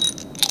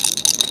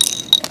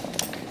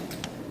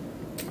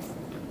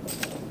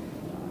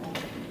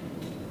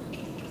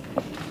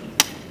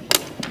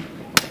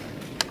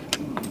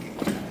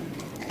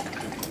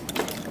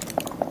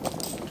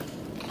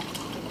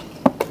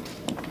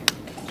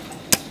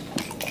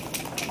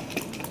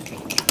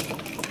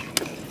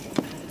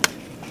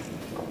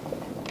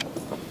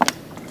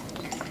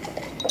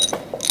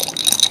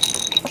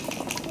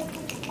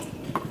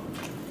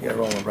 You gotta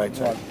roll on the right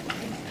side.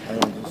 I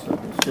don't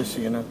just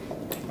so you know.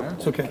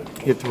 It's okay.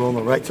 You have to roll on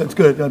the right side. It's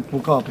good.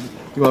 We'll call it.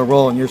 You want to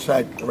roll on your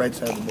side, the right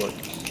side of the board.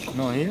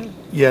 No, here?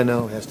 Yeah,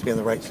 no, it has to be on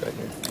the right side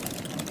here.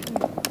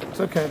 It's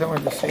okay. Don't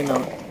worry. Just say no.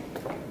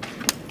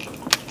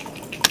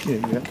 Yeah,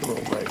 you have to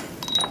roll right.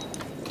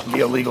 Be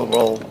a legal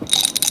roll.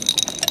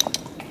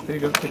 There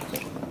you go. Take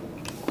it.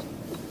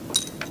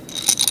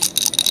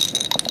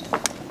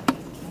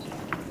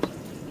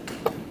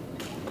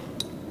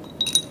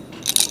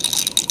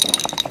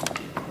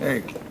 There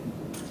you go.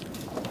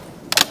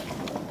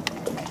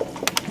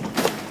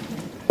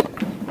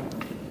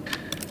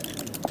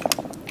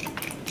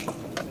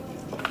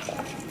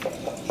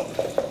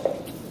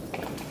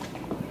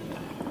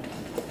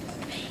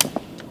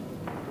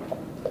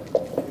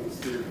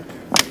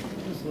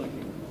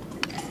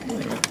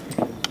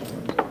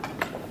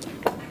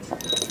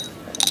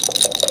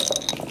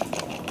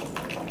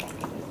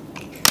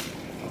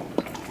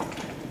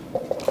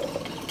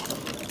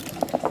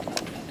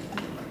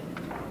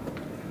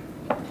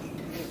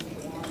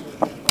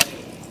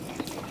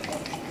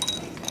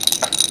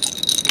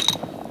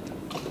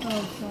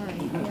 Oh, sorry.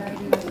 Yeah, I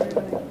do that right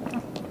away.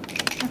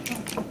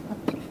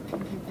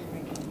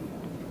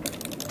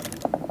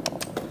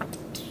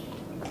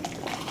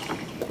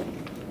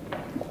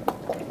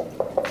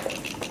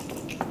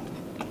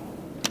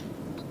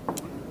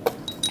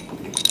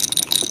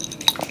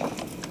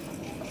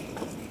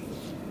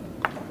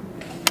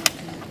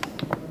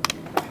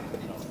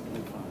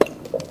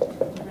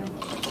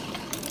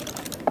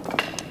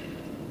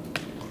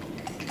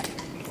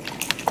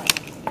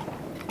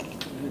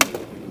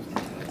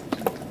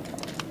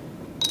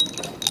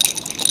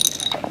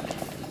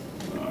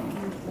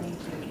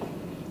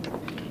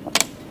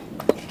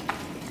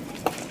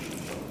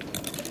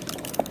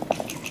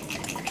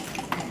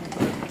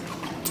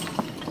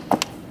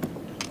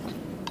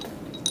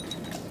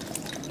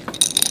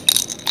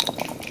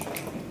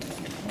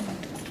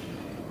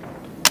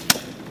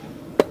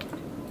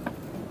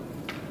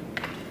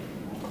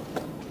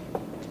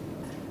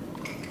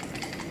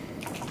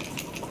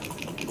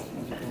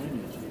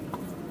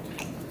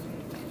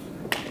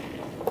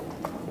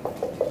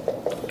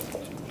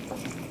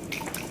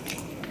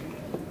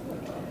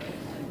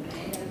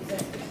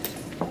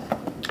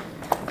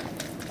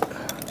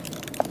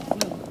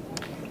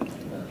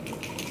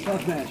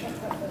 Tough match.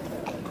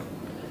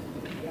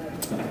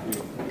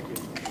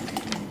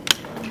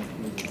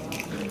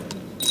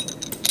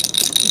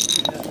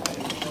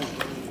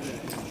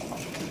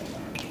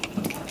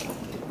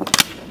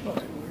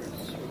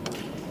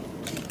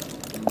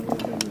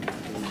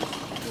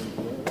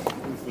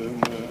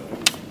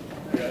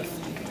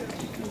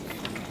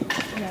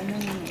 Yeah, no.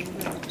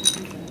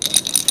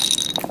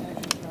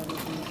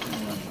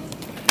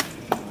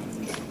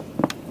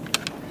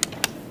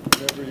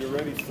 Whenever you're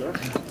ready, sir.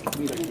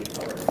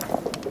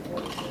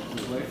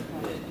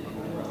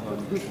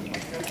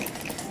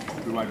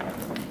 Do I have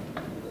to?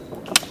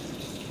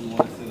 You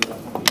want to set it up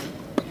on here?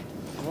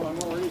 Well, I'm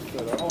already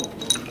set up. Oh,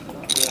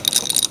 yeah.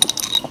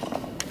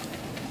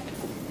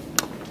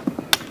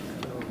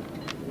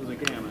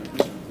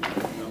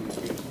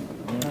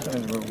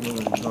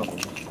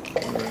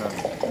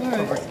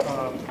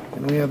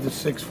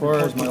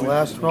 6-4 as my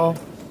last roll.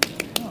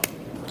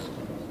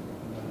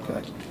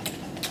 Okay.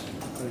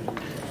 So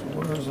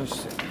where's our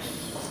 6?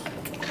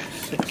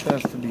 6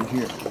 has to be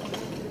here.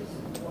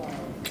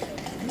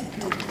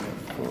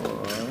 4.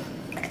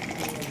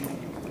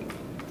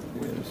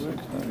 Here's 6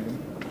 not here.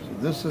 So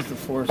this is the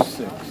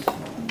 4-6.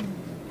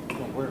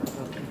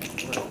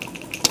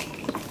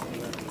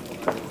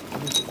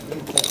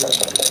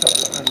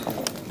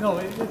 No,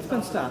 it's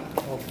been stopped.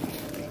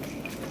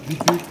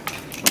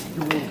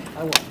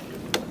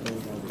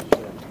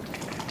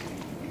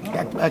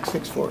 Back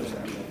 6-4 is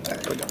that. There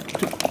we go.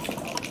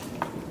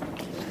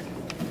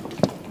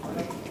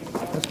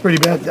 That's pretty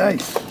bad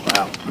dice.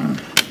 Wow.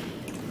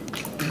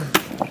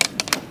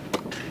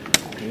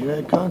 You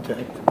had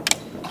contact.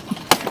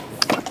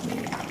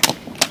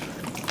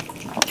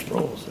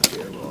 Rolls the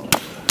air rolls.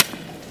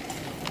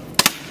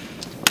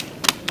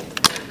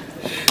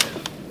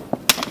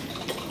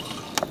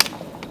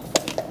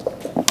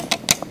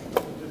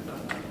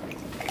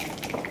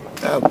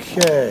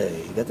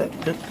 Okay, got that?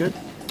 Good, good.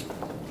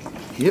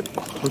 Yep,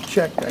 we'll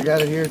check. I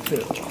got it here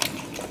too.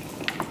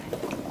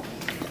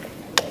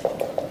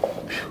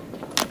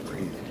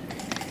 Breathe.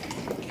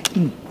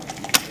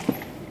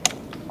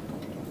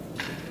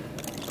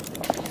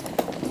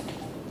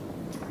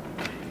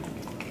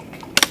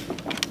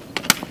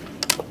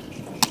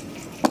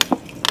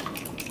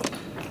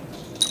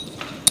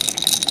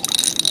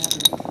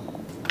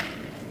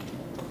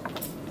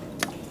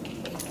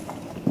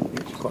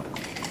 Here's your clock.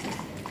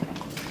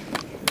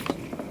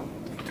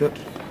 Took.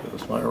 That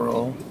was my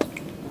roll.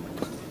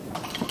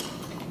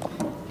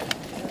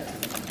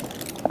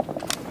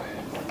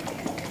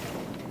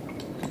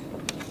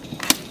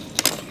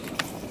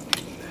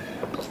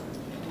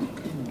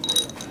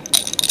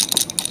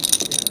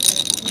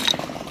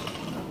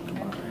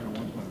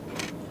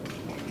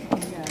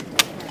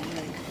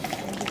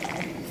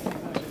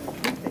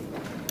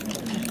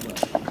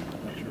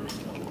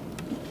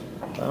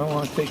 I don't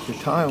want to take your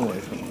time away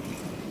from you.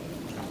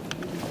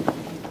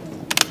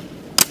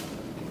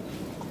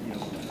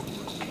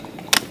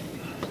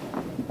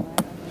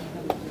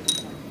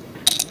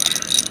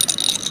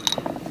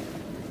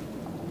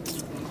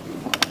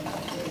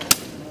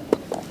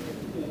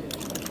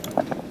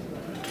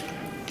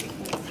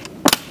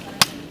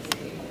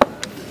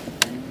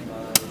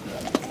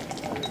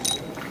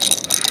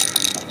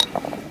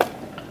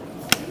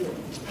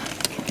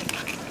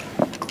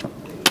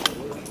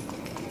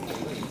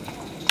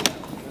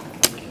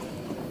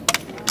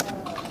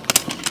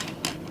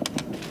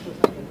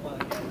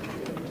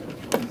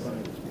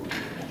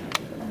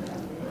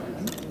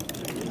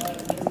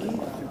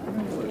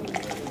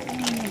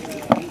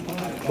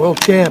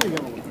 World champ. I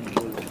don't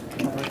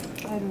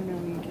know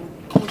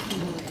either.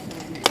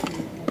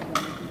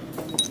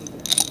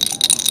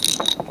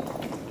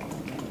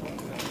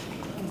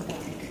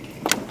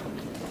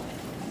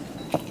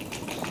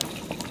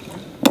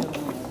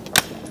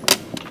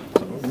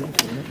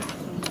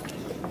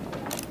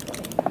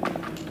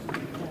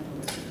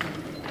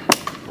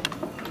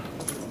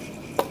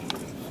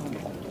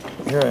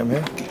 Here I am,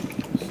 here.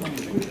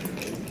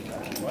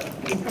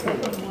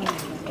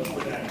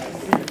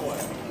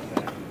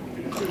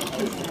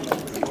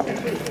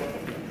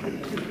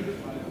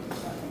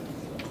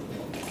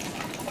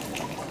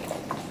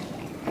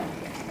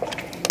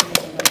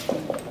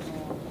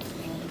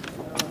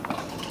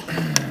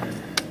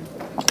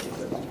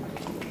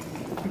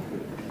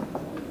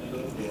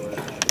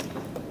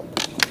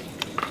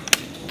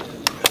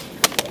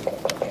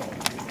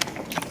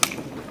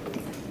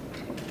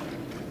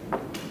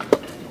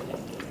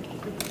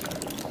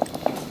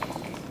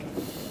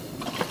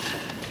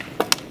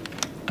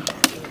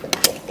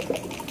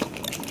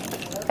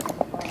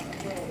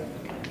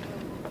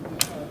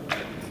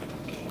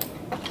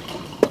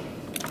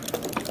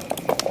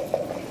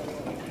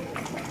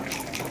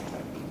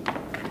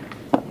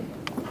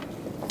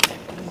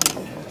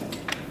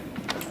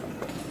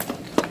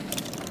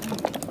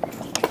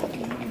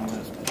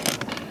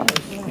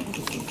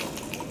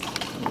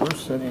 We're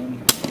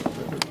sitting.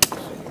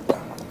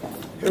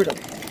 Here we go. Here we go.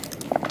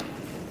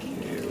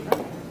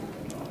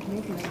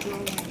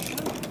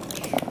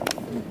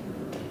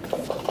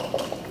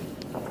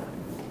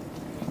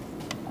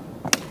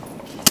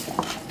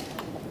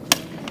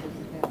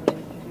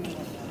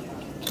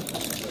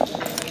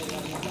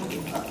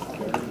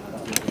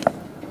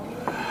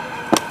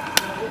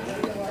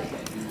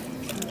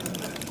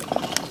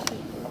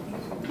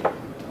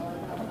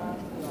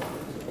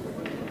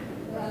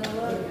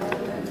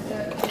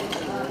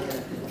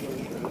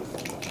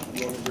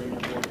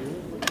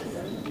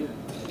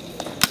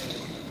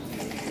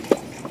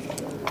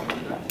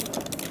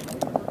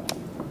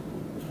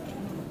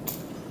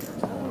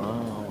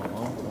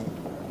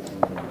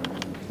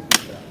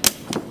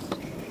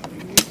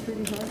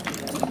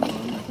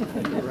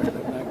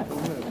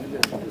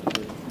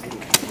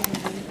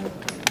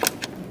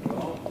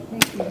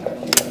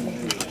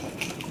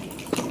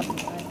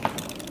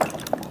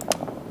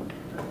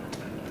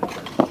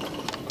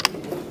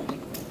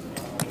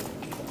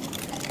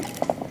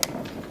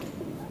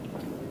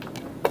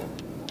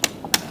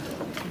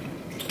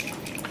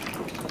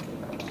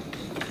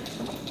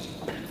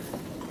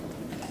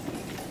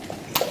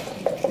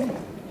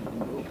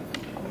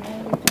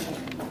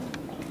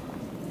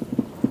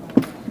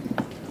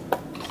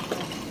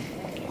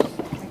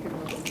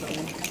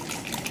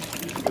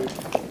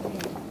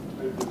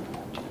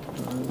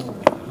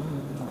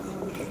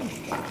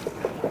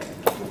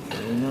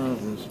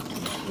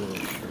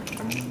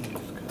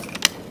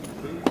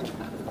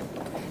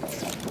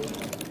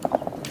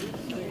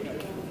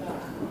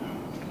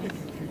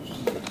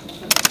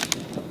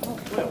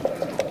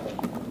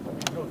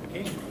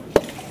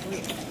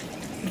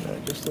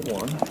 Just the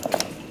one.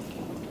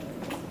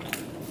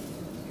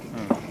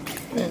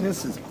 Man,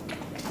 this is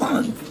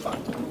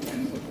unfucking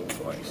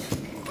twice.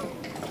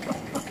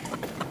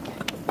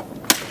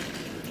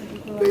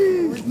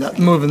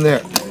 Nothing moving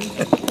there.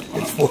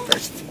 It's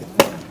forced.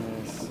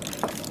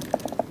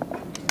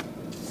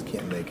 Just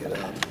can't make it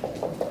up.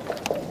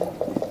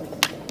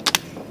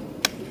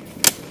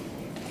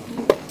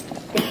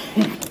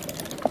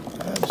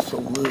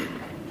 Absolute.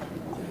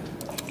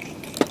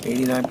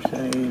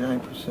 89%,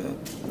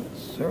 89%.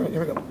 All right,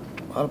 here we go. A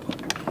lot of play.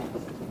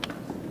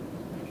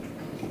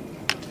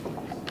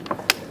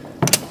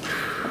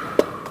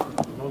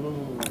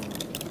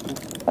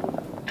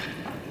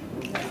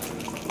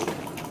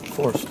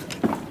 Forced.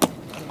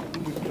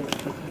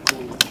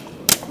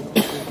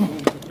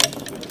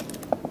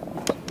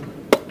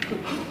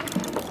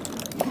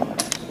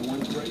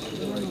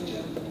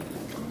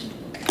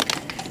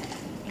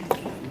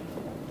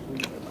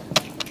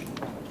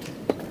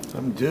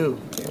 I'm due.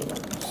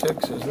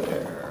 6 is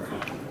there.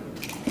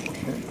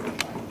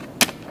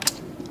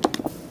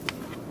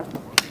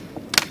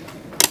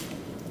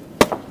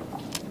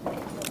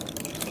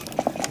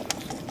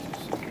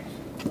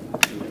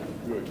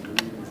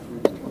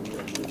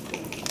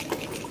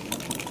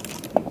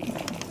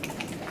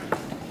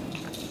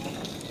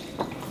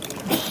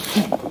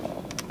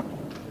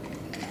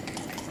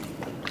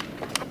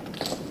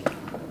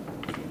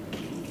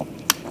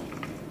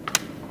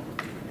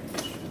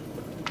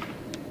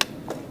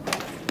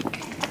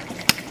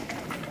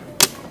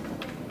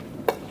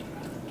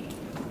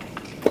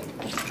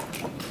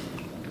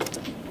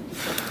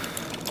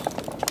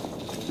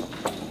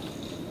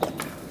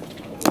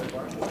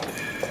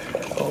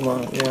 Hold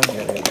on, yeah, I gotta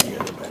get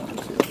it back.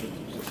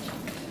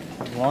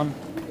 1.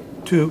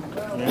 2.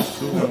 Yes,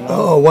 2 and 1.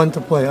 Oh, 1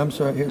 to play. I'm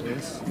sorry. Here.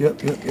 Yes. Yep.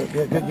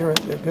 Good. You're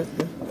right. Good.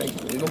 Thank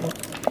you. A little more.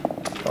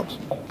 Helps.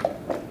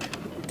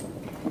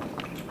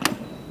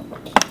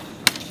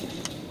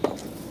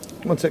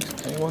 One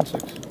 6. Hey, 1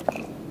 6.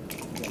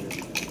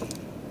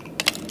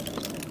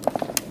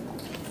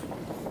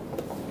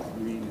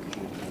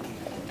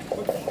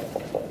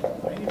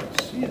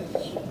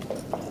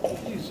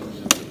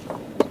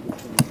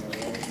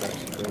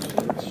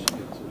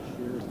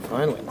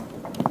 Finally.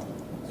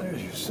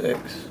 There's your 6. 7,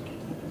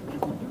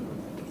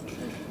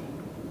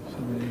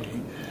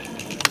 8.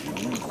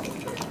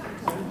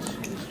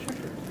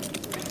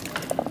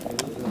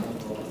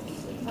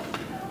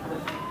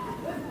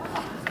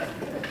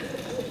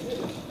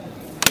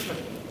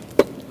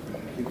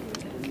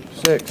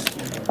 Six.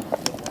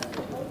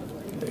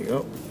 There you go.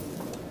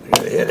 I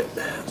gotta hit it.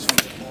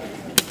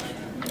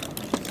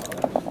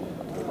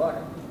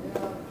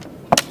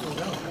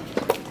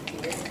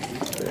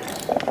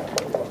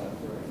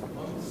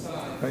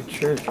 Right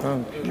church,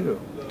 wrong pew.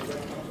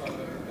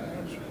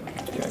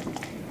 Okay.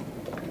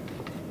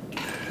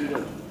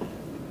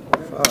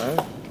 5.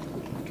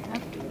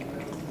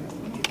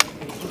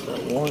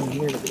 Got 1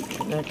 here to be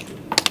connected.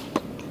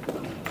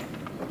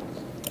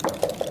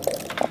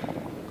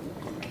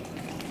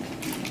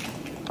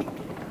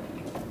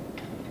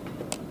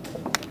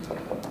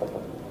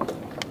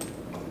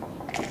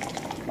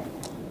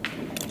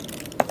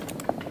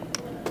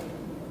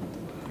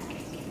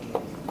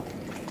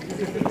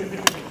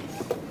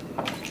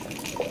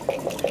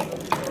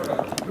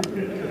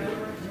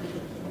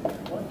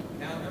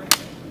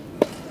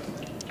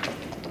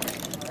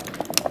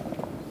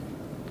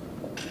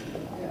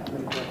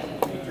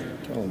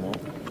 Tell them all.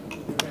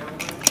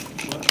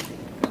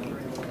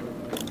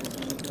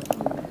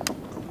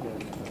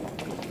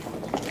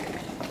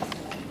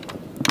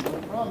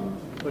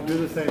 But do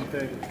the same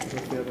thing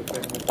with the other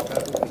thing. With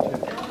that with the kid.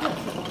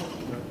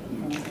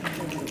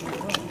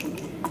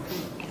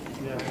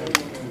 Yeah.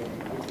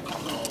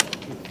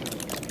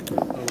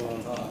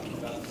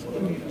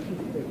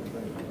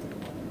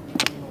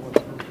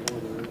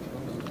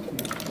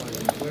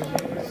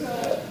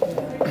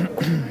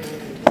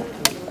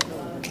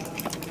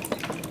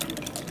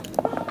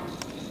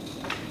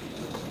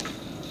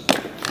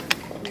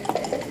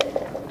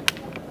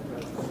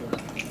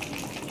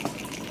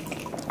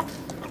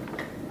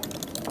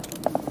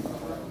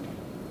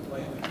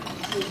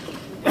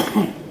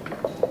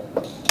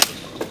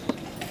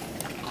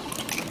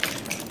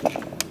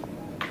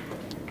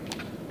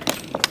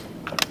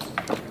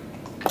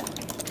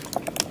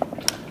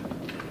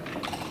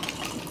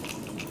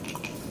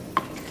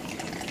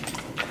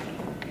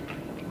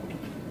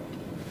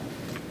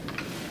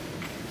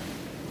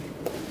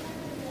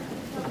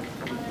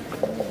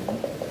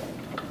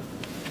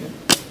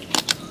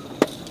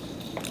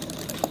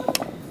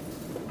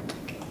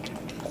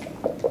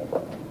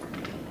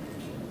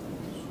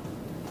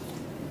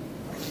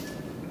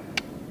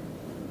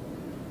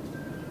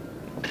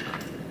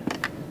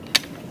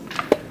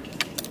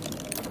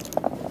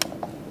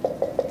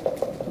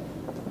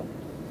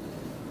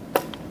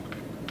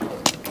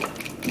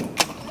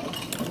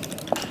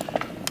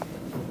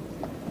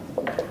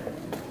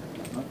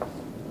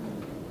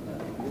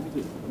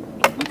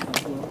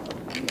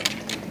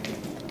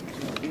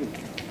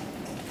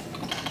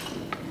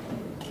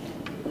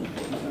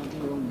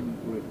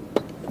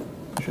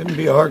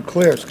 be a hard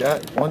clear,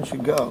 Scott. One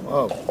should go.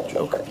 Oh,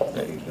 joker.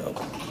 There you go.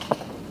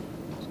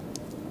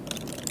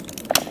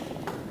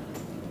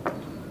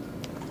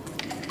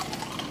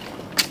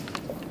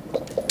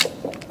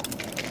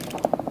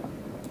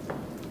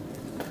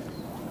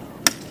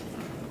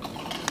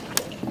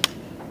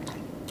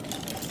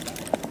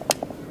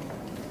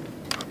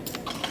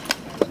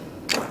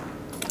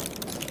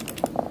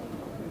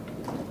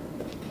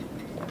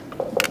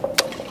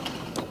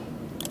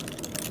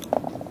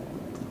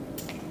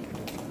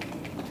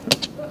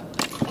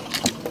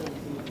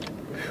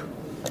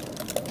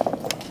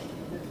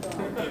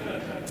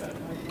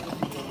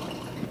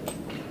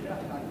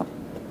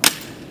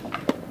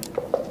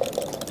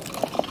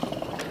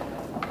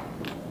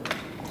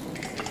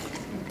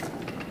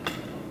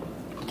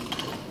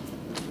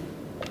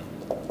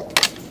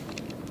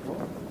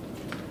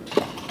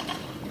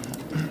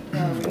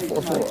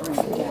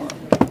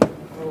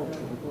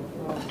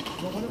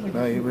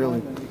 No, you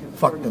really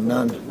fucked the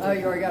nun. Oh,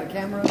 you already got a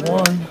camera over there?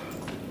 1,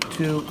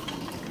 2,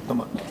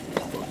 come on.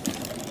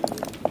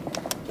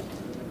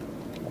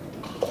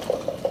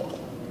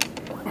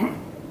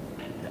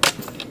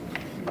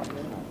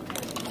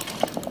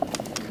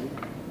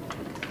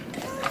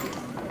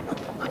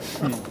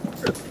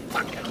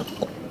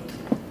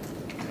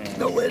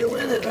 No way to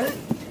win it, right?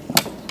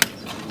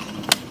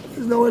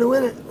 There's no way to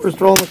win it. We're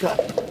throwing the cup.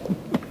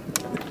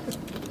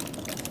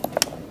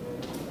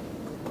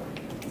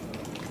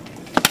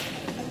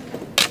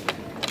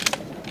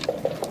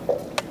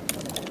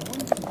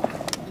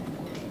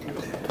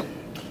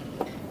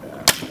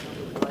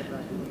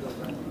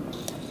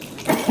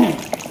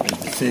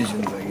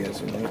 Decisions, I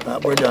guess.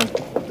 We're done.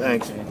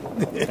 Thanks.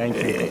 Thank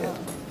you.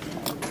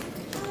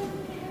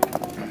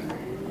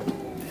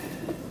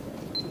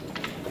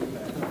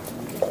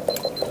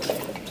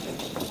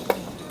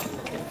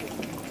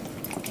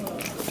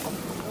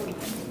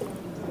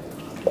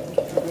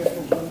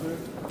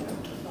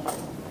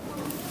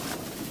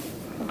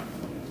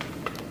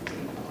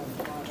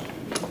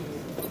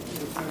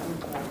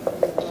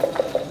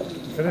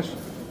 Finished?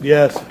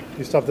 Yes.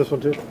 You stop this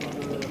one too?